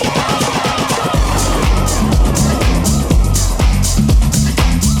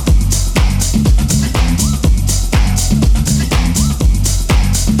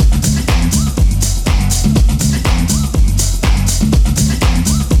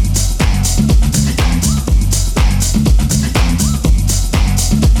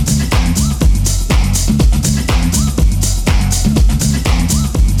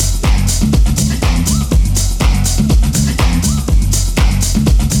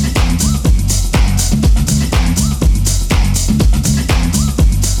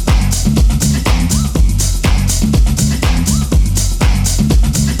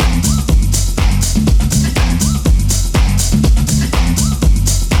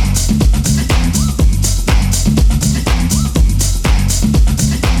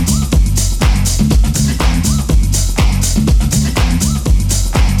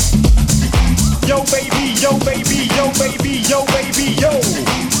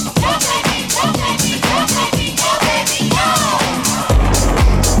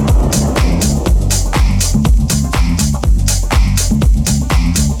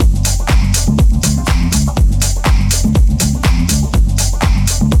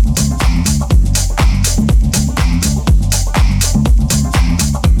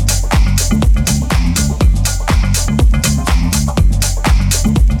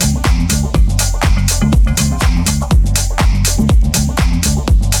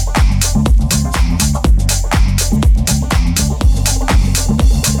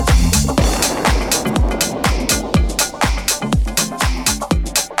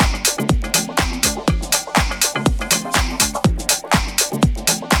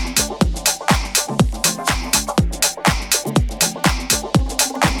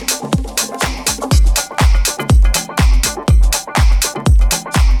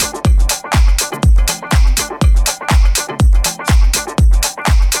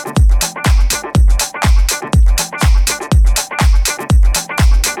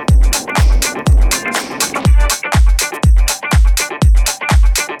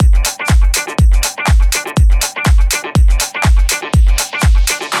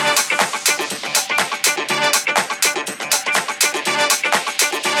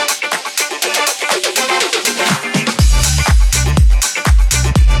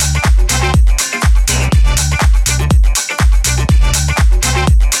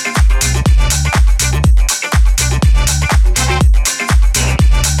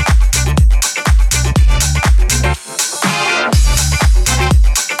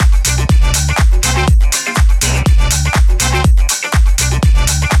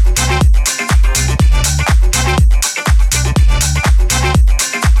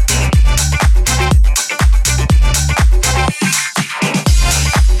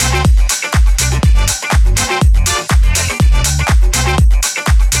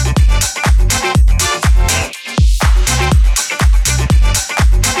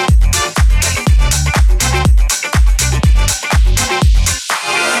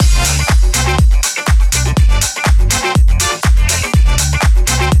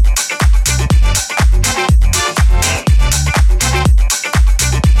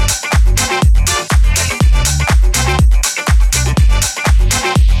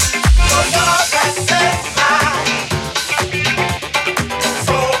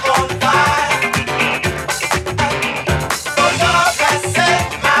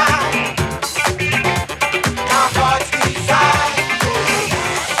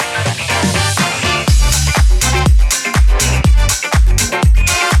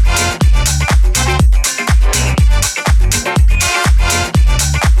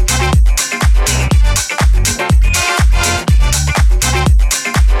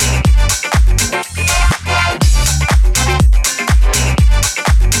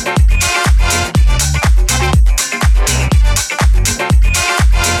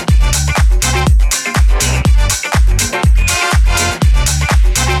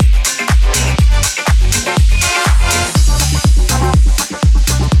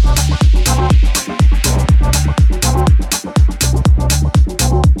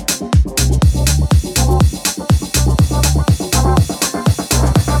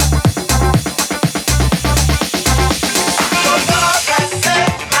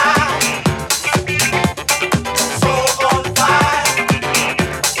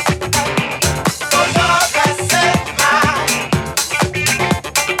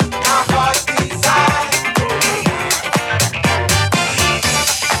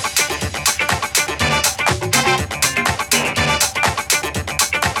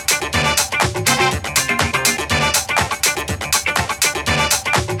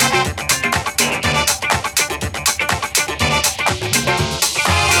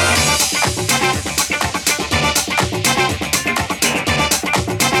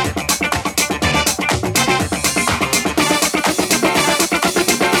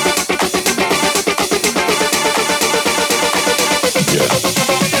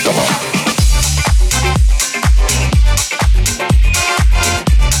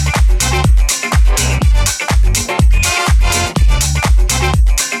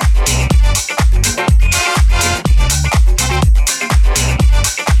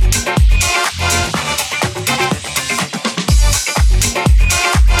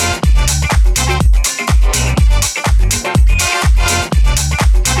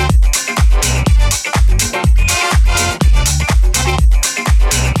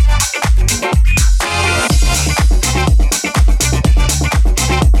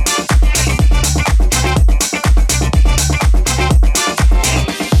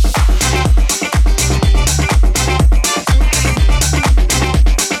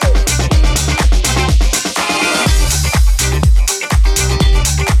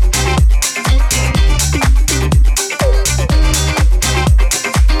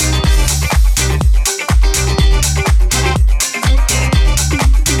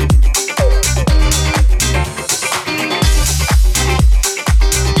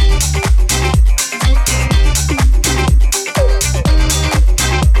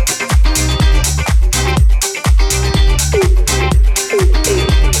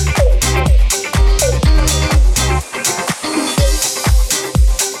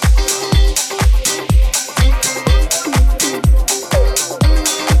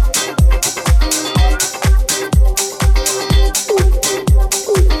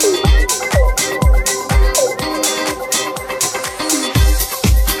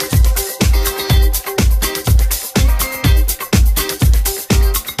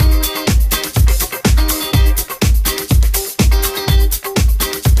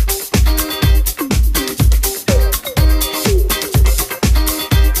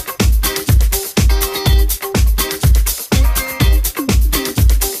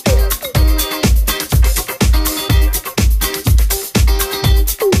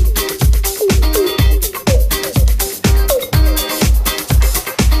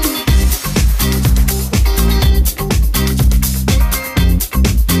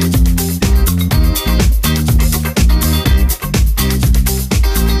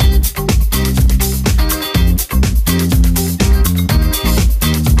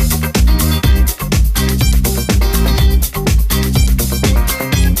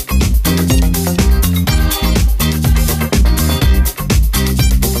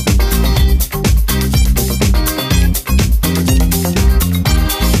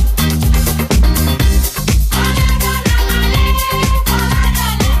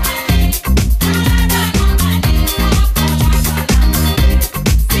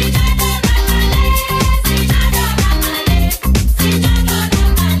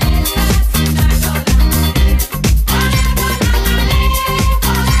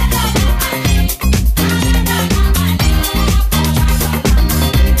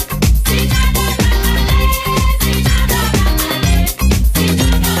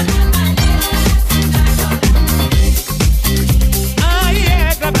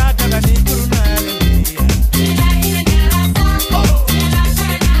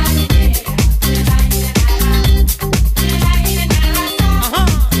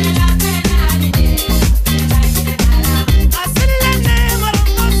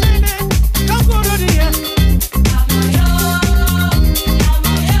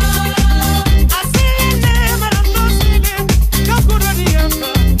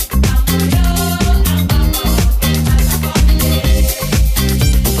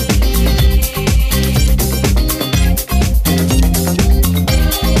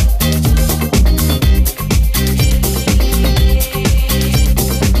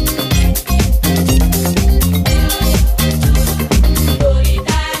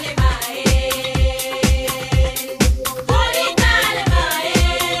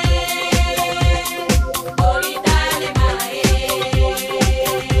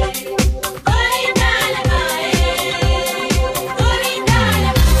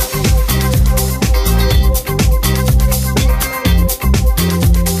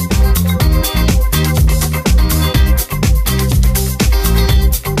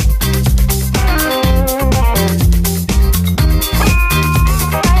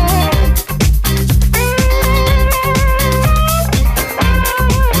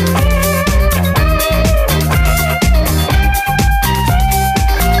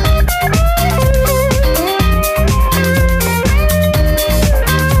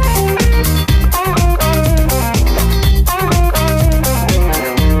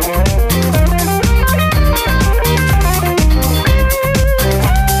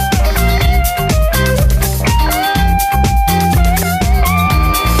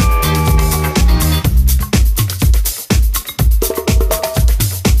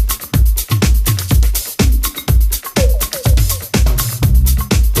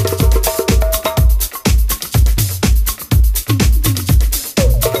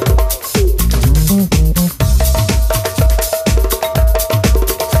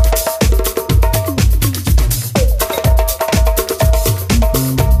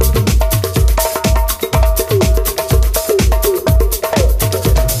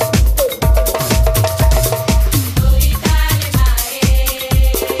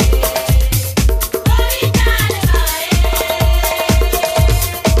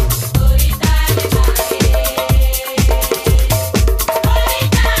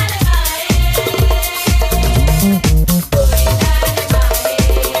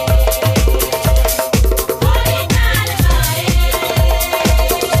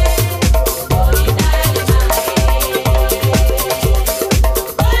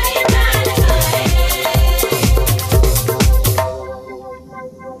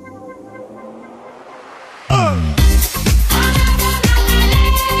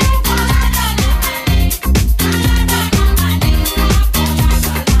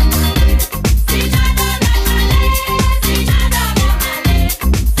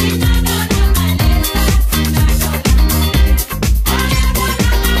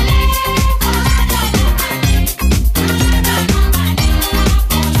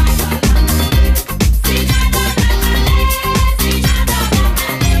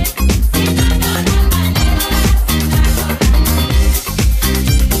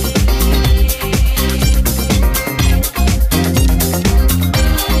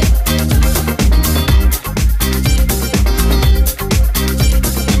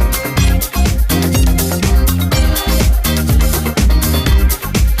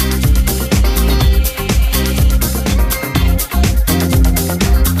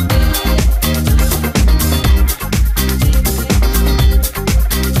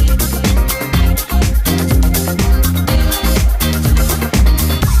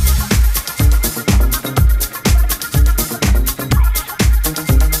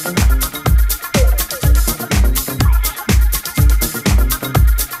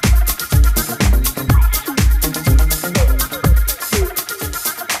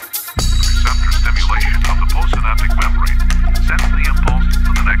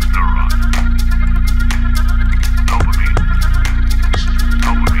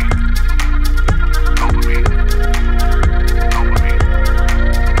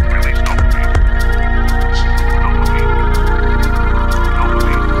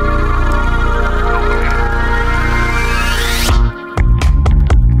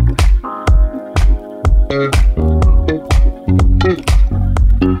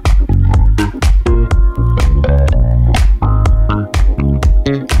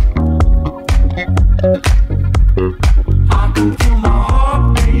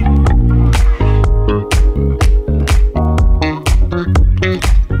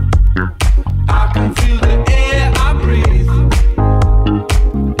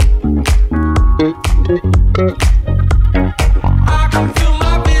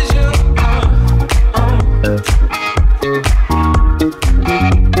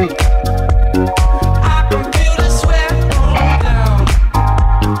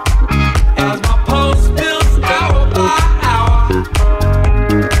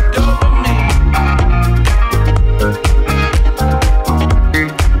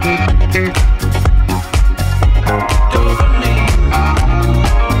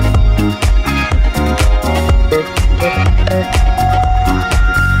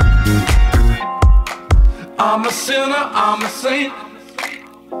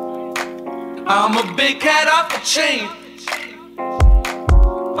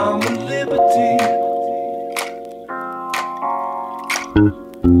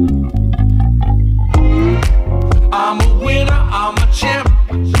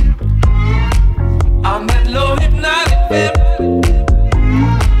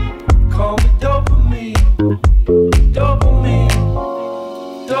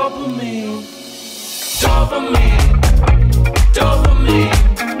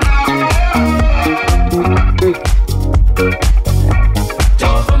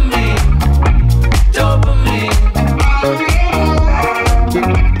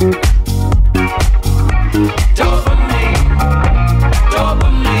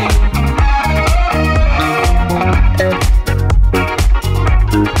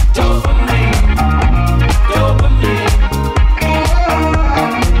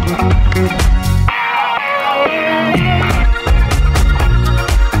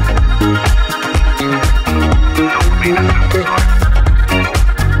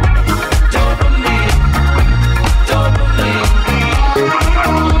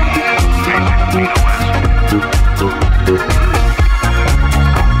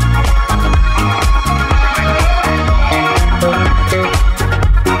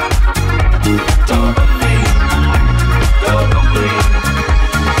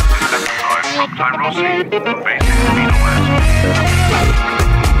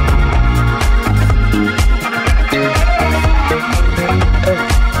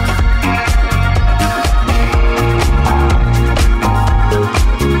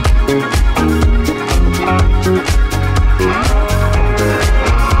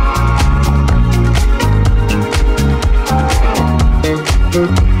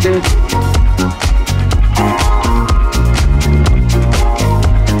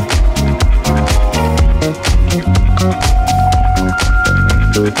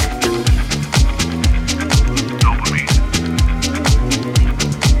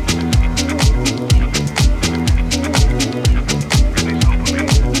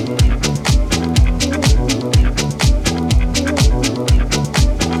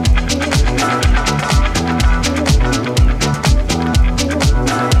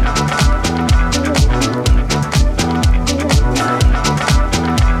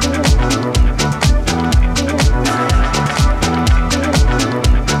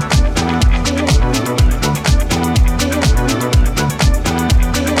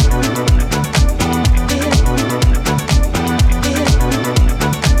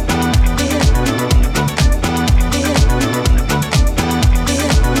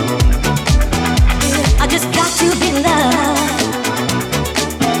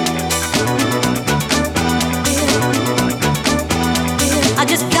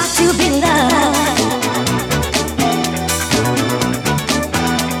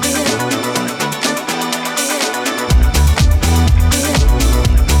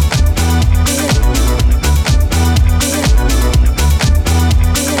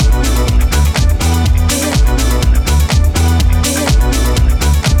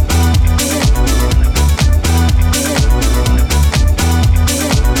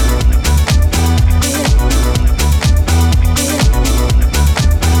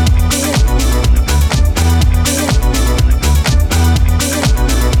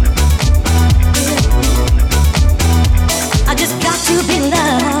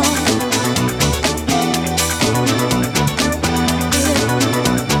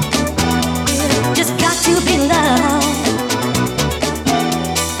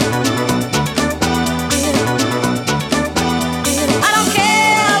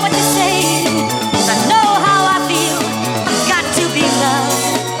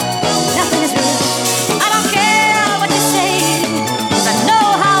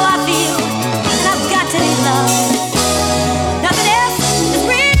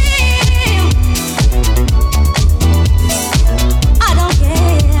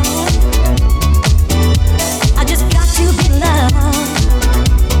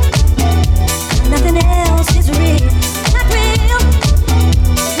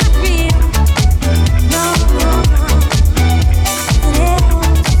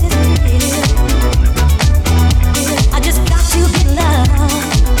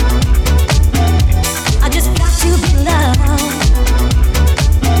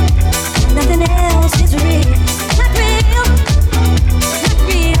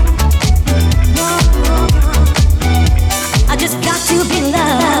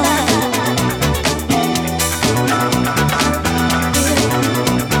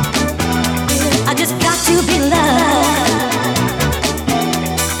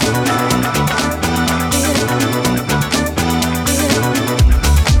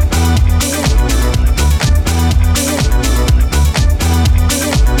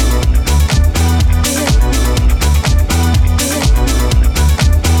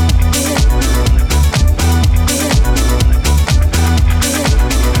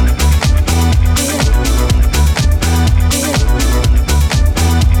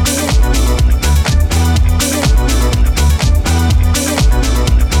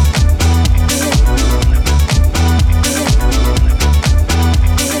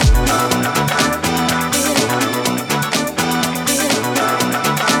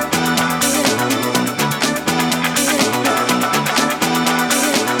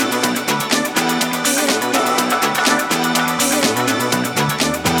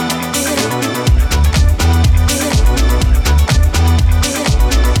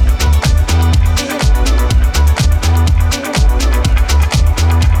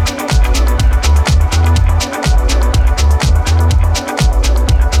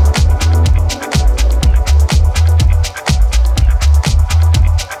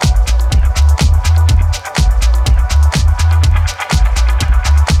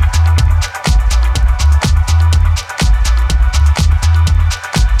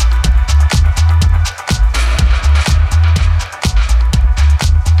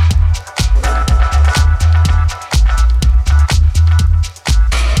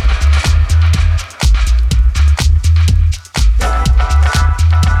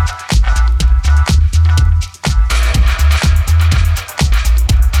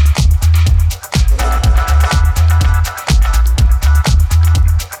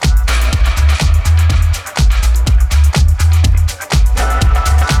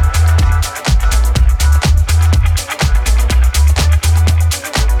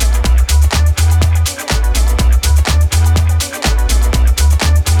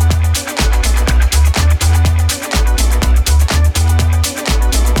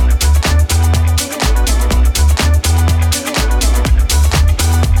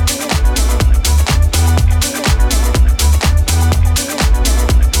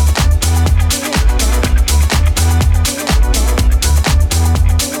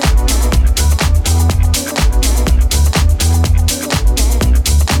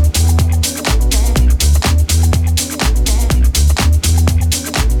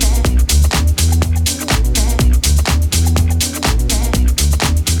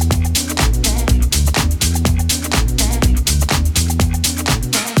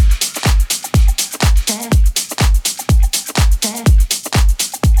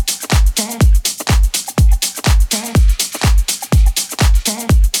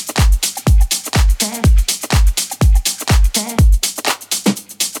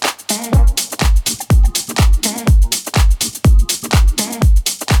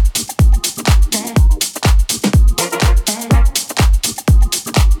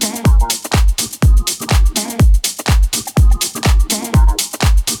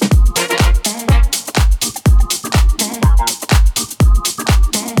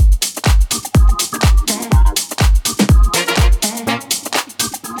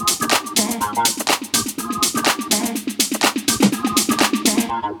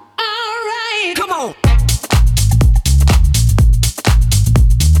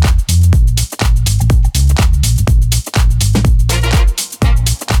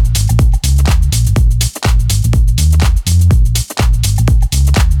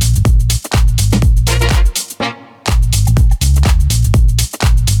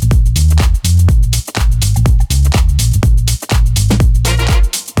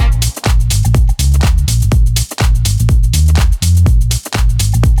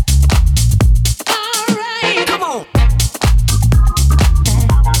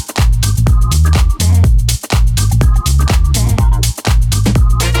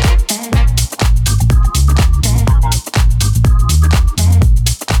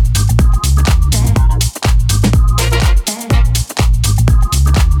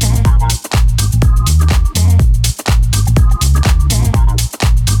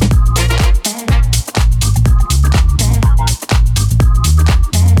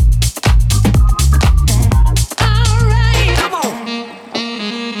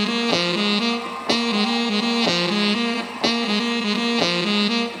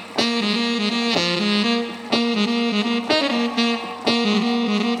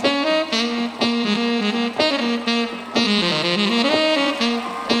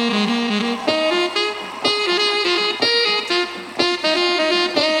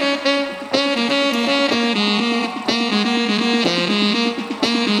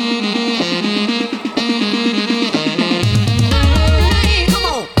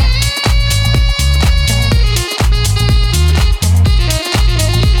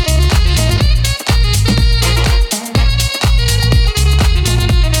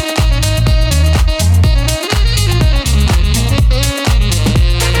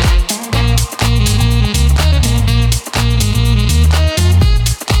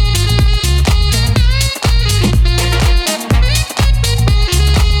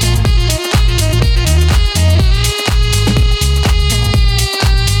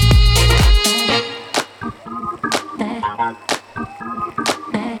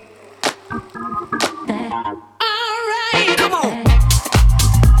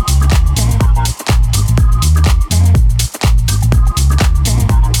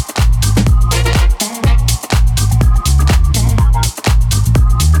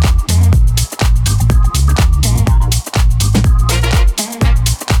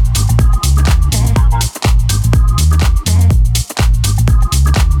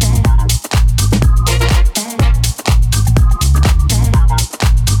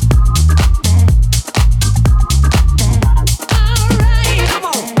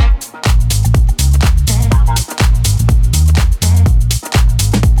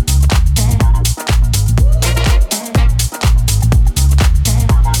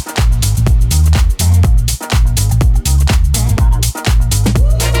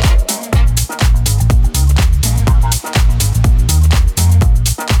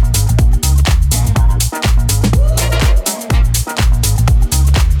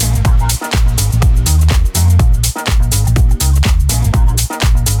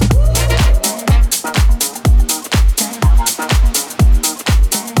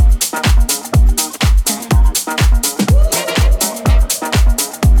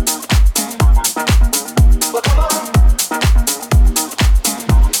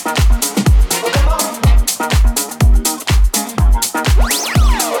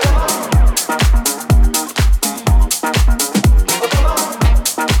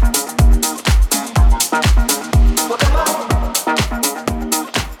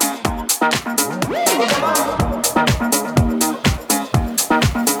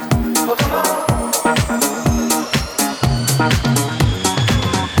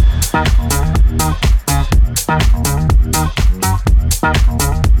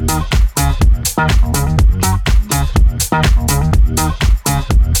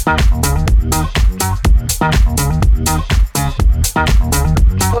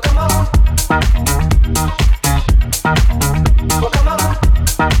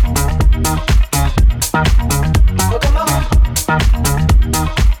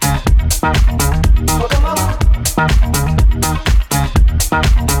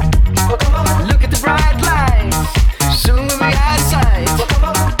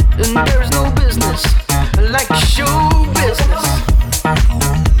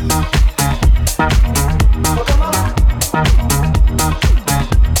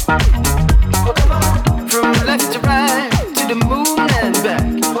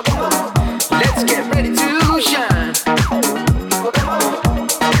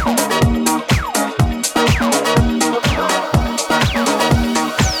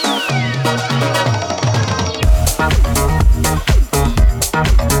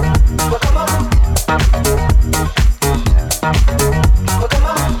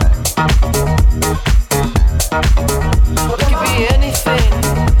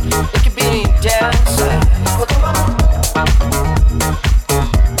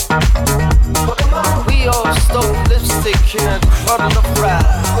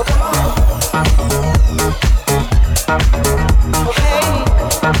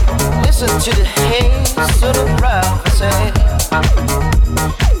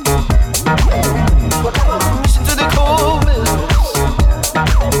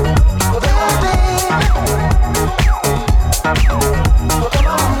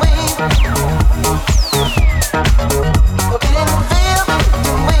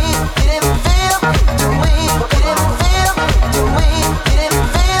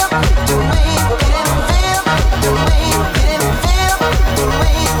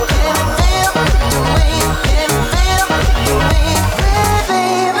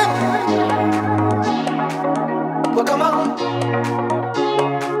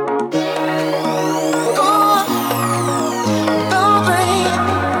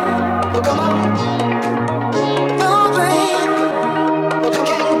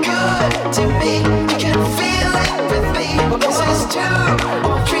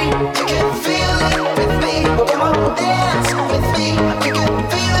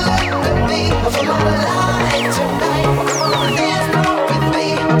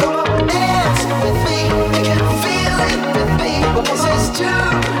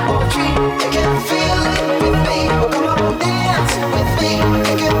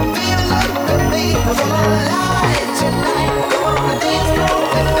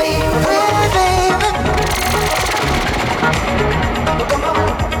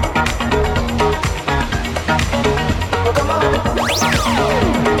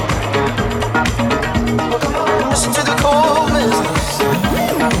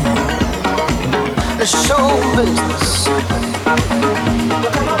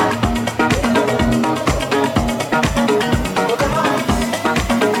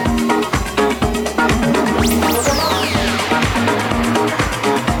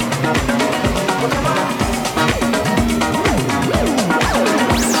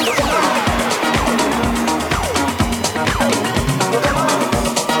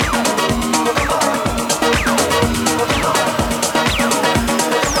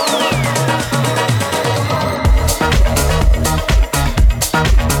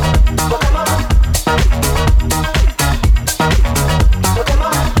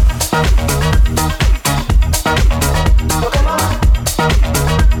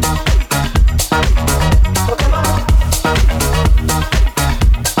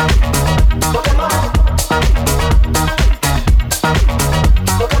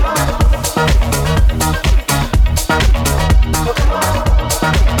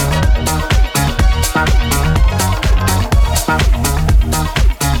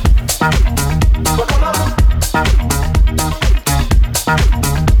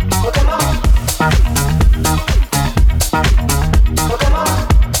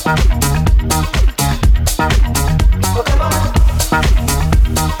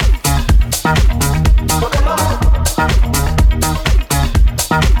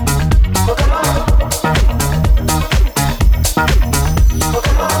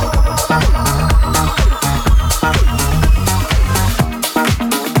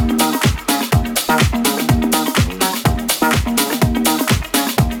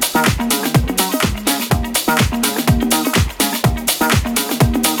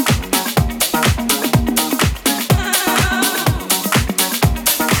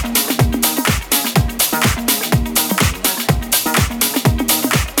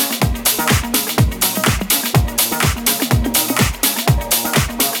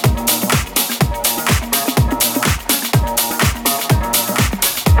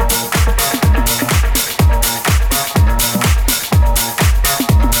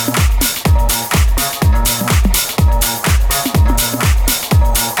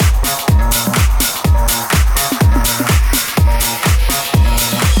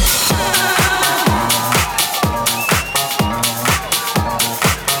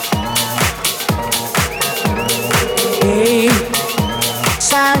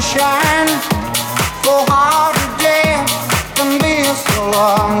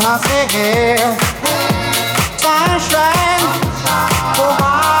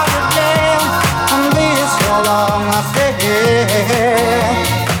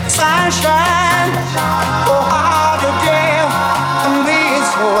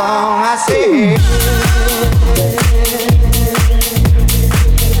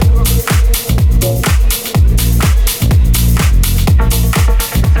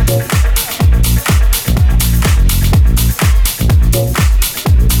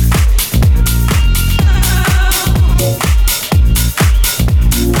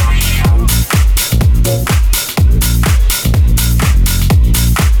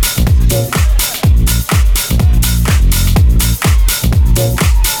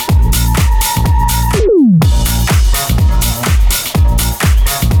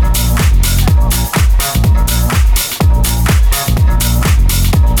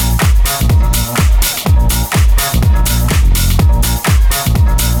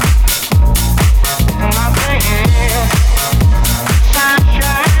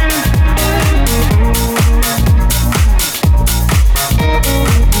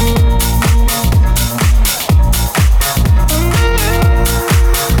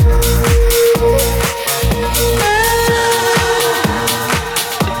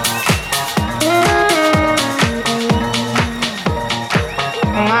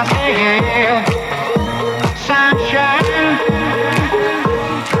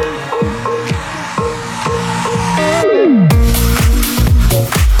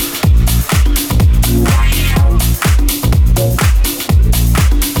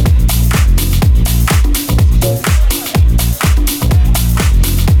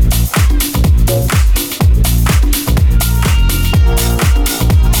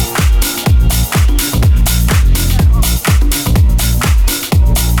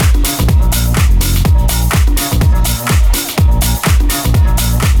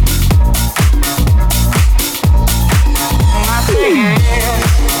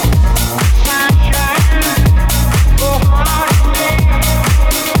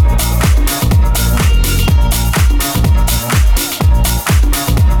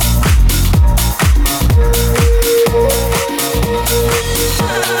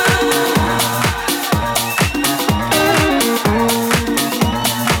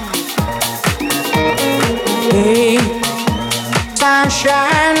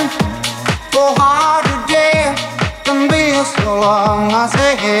 Oh, hard to day can be so long. I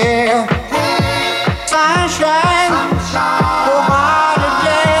say, yeah. Sunshine. Oh, hard to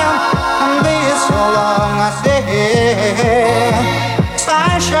day can be so long. I say, yeah.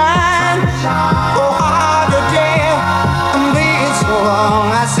 Sunshine. Oh, hard to day can be so long.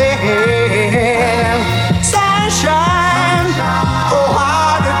 I say, yeah. Sunshine. Oh,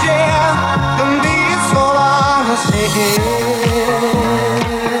 hard to day can be so long. I say, yeah.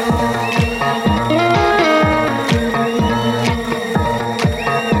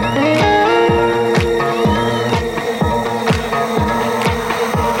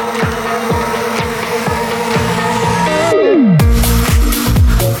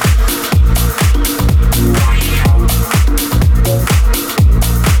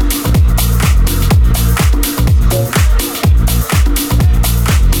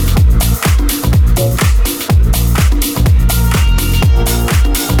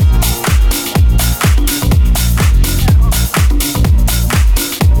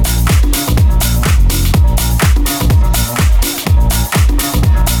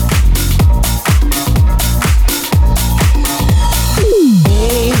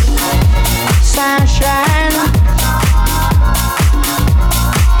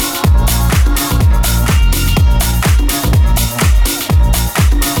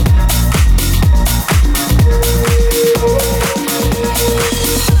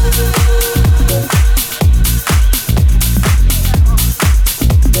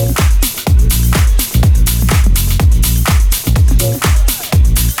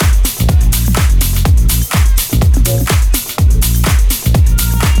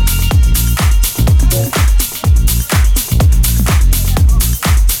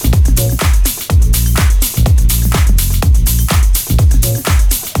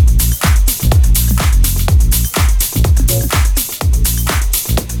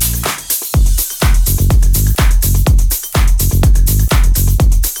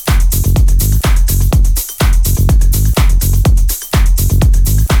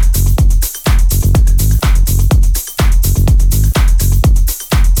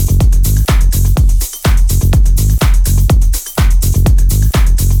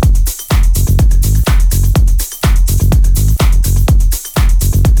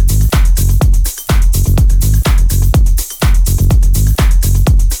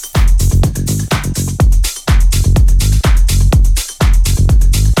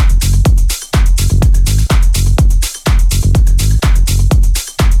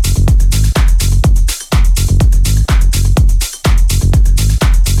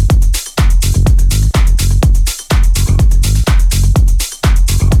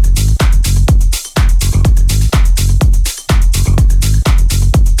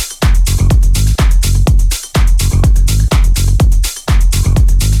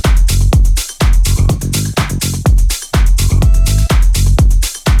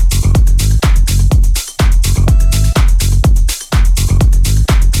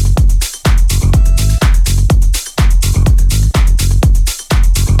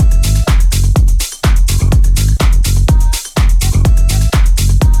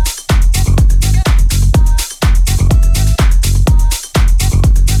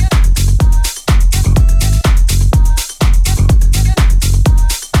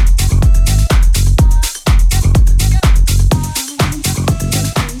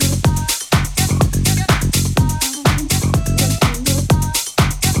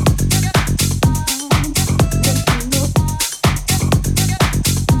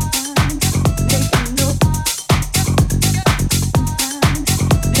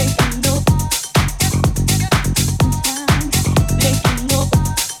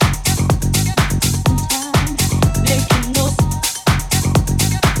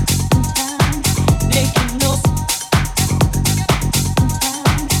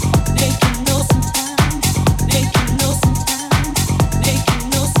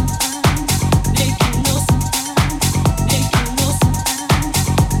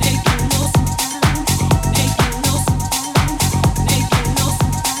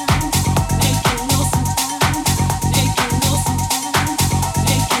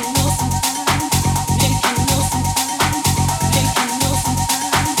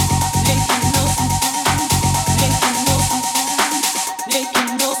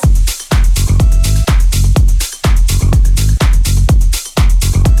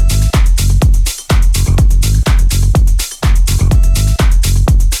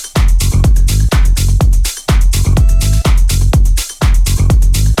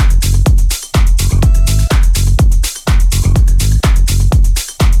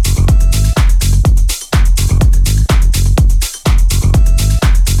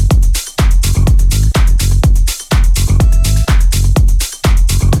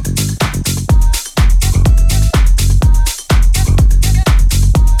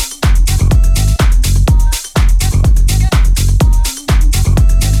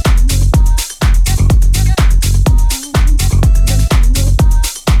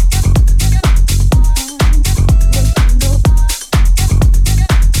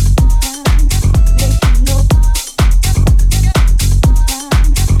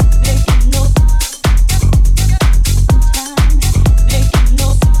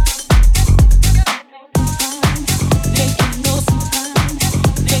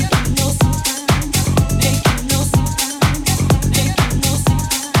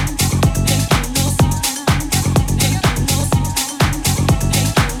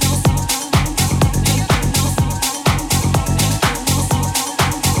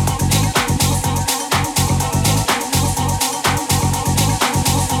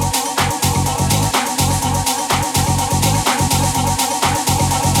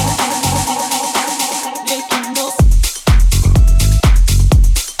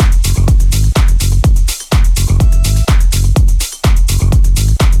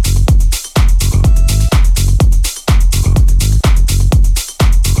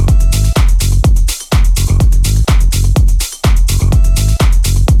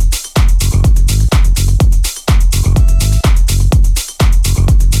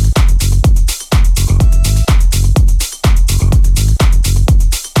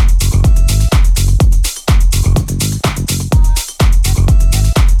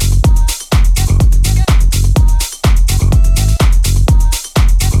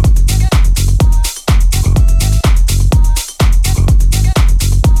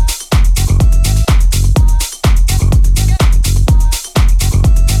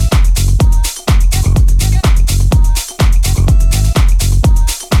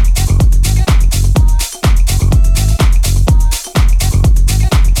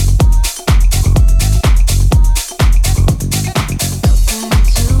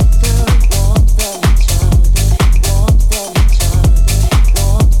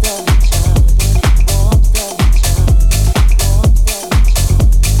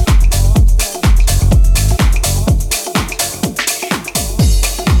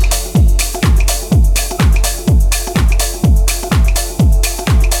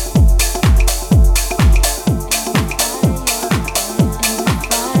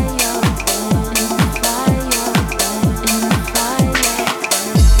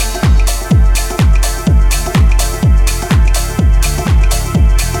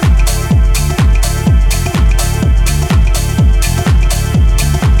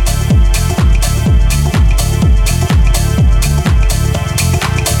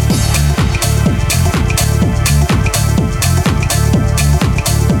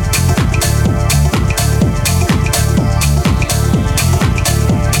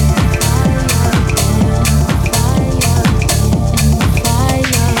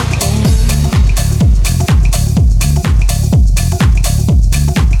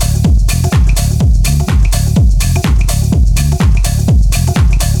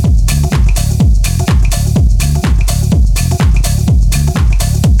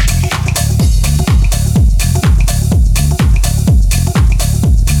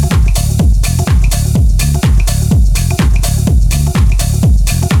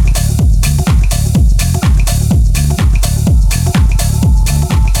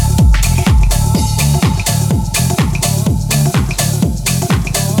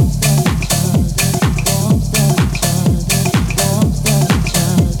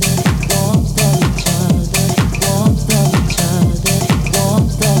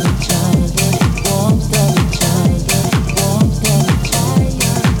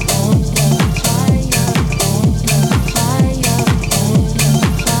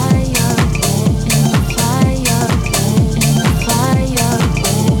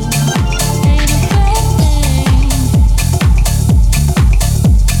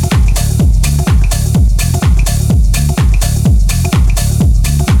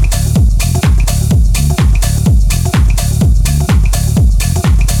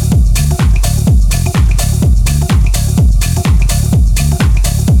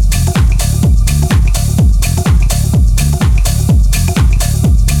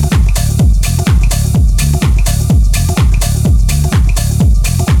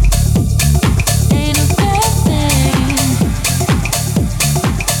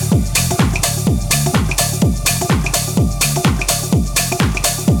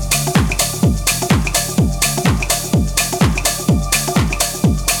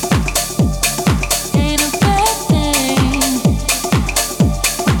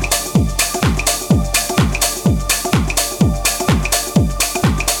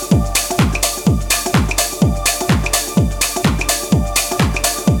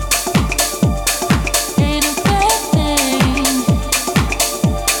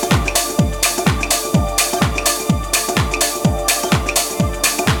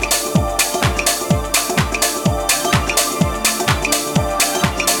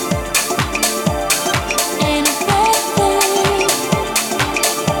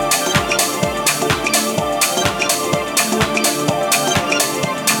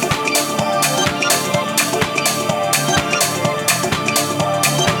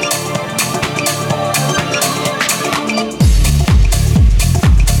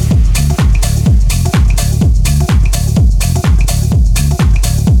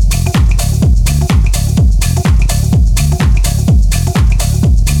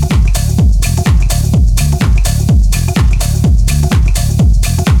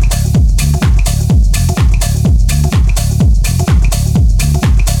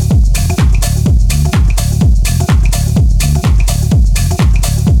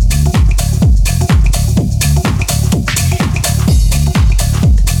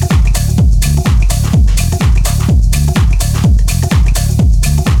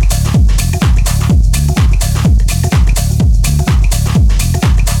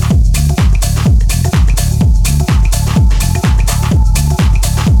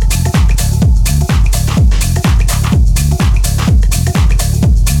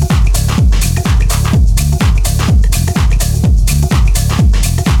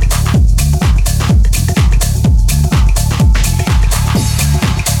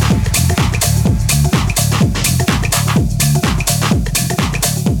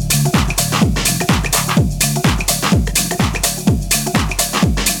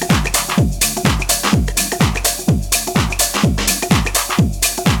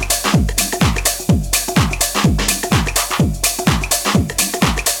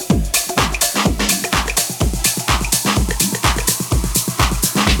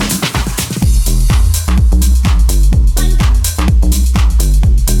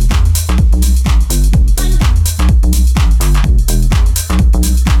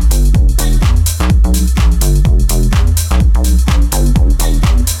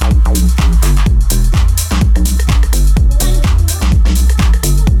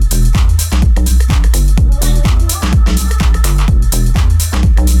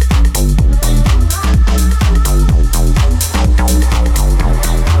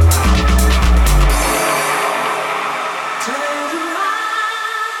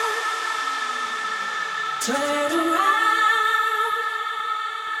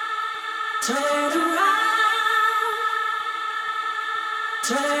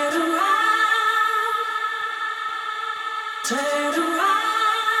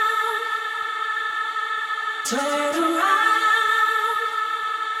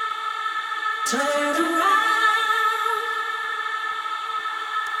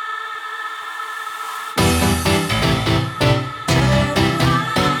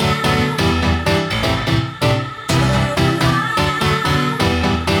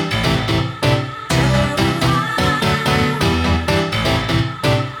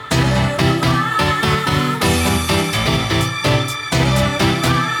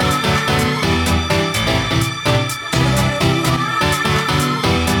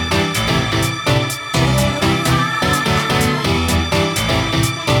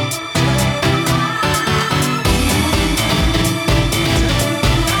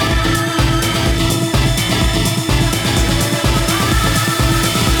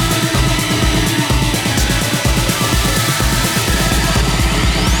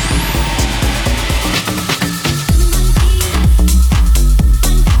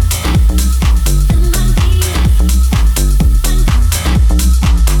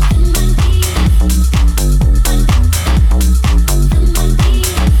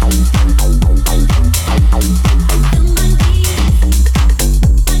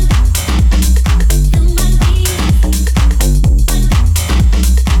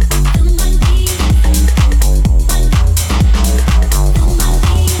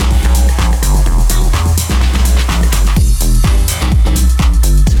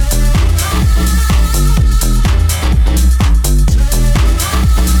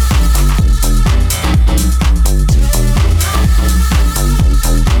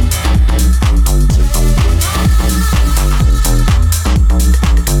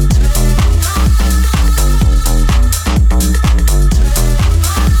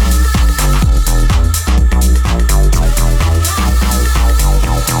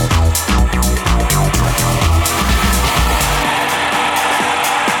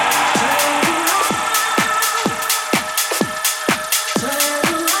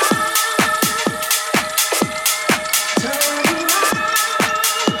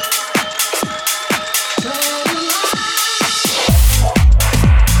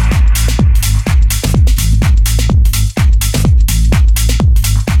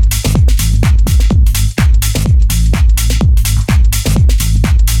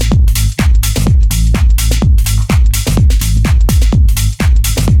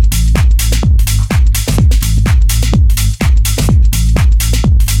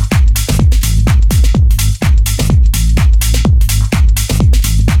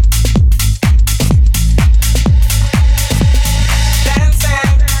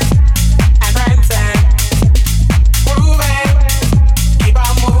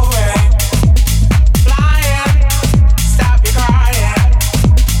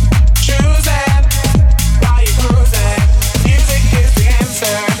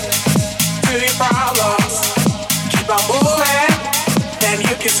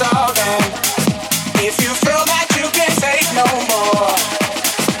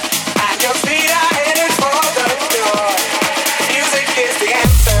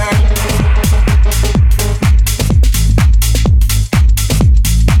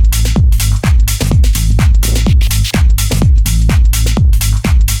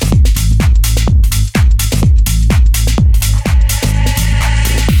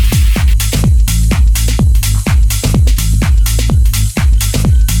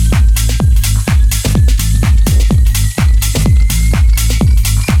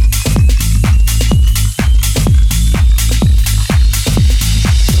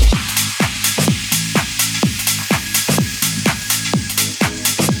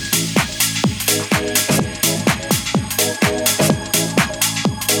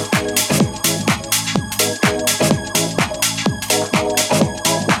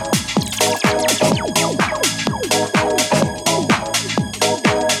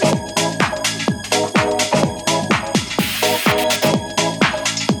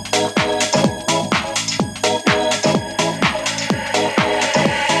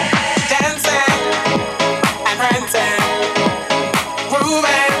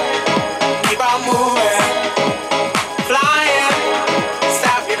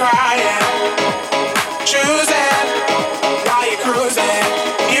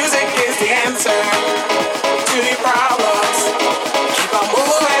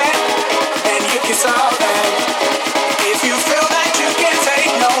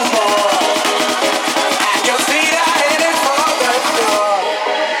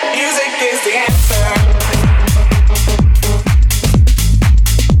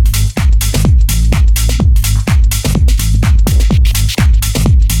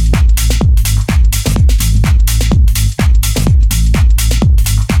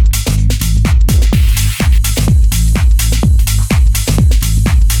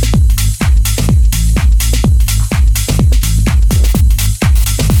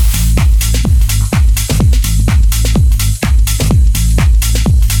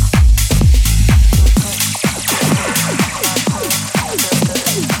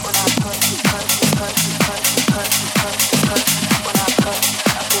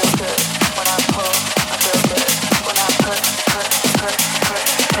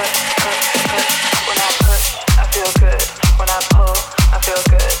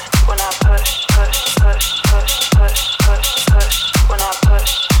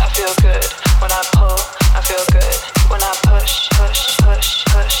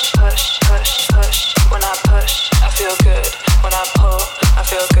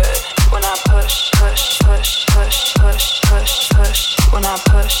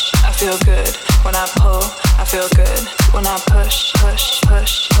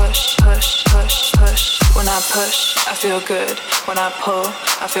 I push, I feel good. When I pull,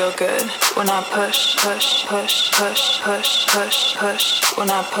 I feel good. When I push, push, push, push, push, push, push. When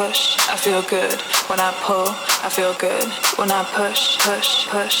I push, I feel good. When I pull, I feel good. When I push, push,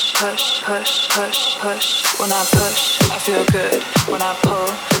 push, push, push, push, push. When I push, I feel good. When I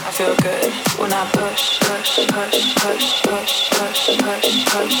pull, I feel good. When I push, push, push, push, push, push, push, push,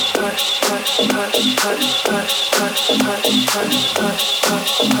 push, push, push, push, push, push, push,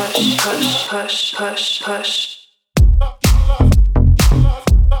 push, push, push, push, push.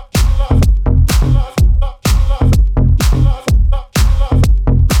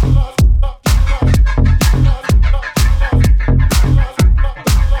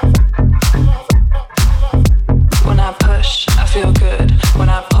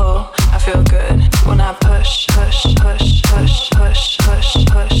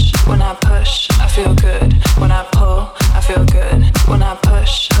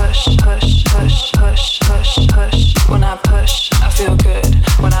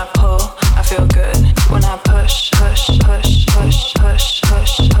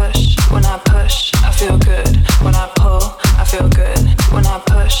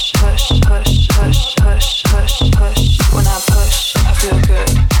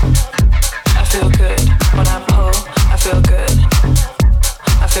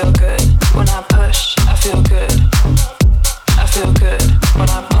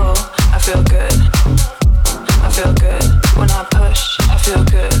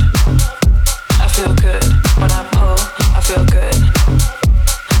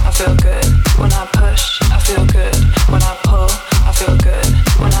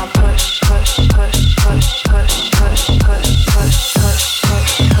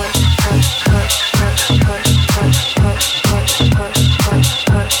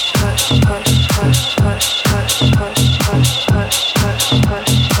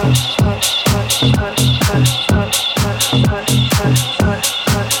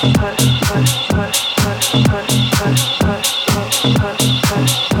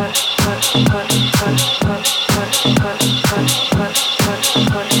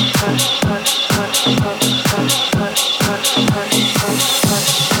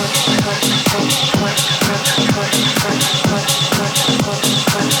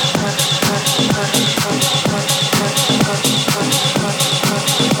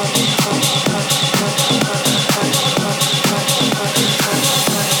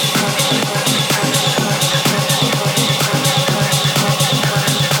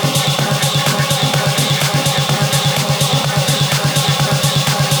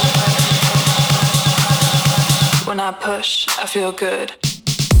 I feel good.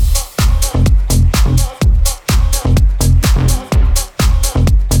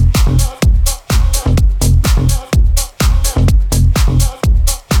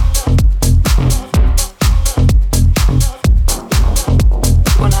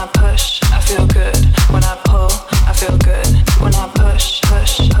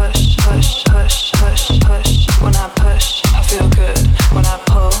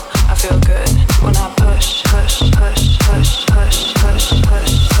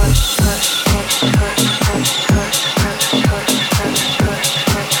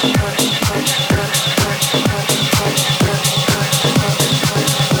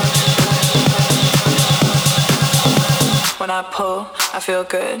 When I pull, I feel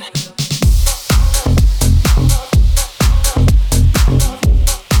good.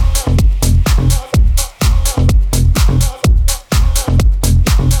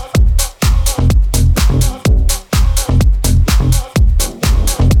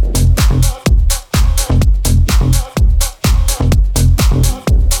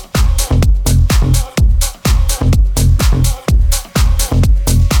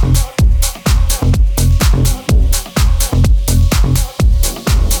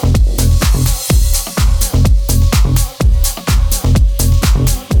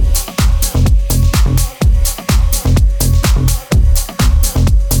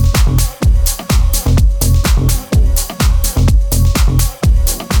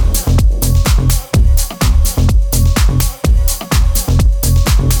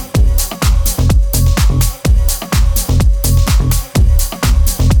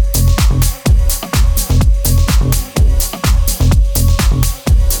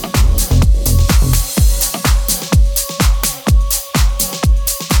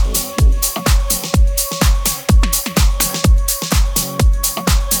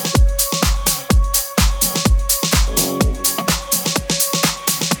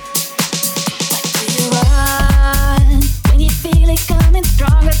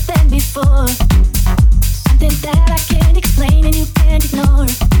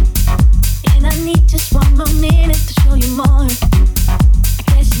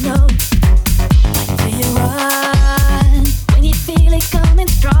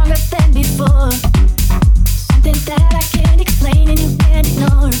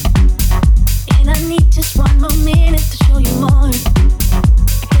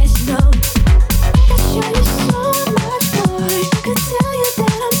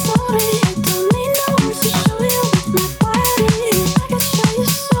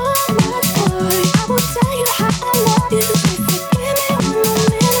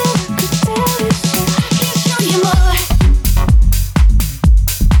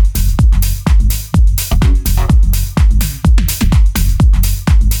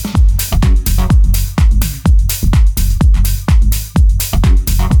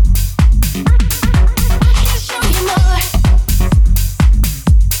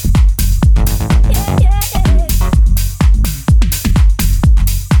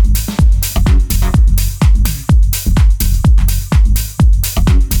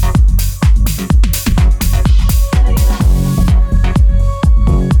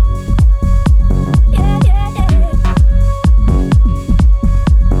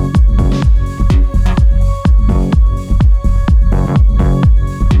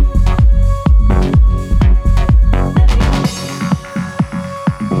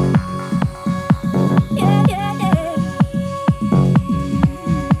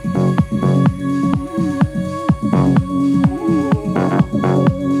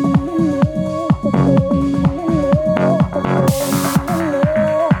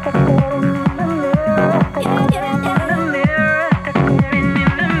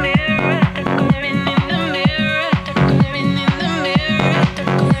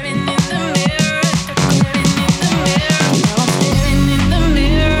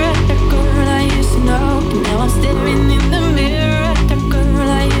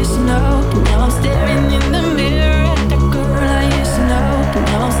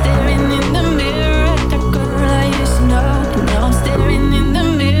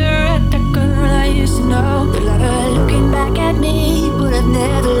 have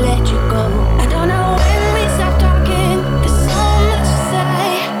never let you go. I don't know when we stop talking. There's so much to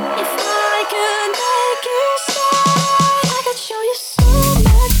say. If I could make you stay, I could show you so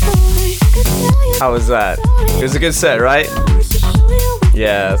much more. Could tell you. How was that? It was a good set, right?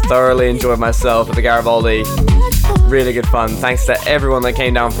 Yeah, thoroughly enjoyed myself at the Garibaldi. Really good fun. Thanks to everyone that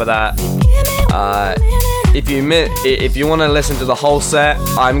came down for that. If you want to listen to the whole set,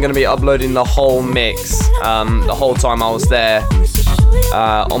 I'm going to be uploading the whole mix the whole time I was there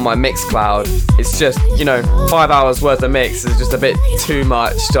on my Mixcloud. It's just, 5 hours worth of mix is just a bit too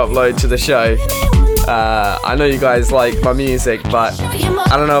much to upload to the show. I know you guys like my music, but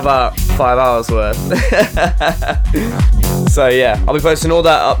I don't know about 5 hours worth. So yeah, I'll be posting all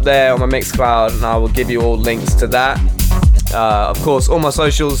that up there on my Mixcloud, and I will give you all links to that. Of course, all my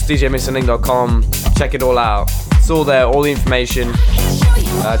socials, djmissinglink.com. Check it all out. It's all there, all the information.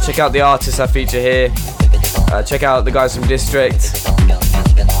 Check out the artists I feature here. Check out the guys from District.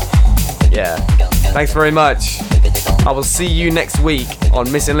 Yeah. Thanks very much. I will see you next week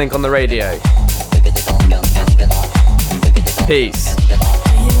on Missing Link on the radio. Peace.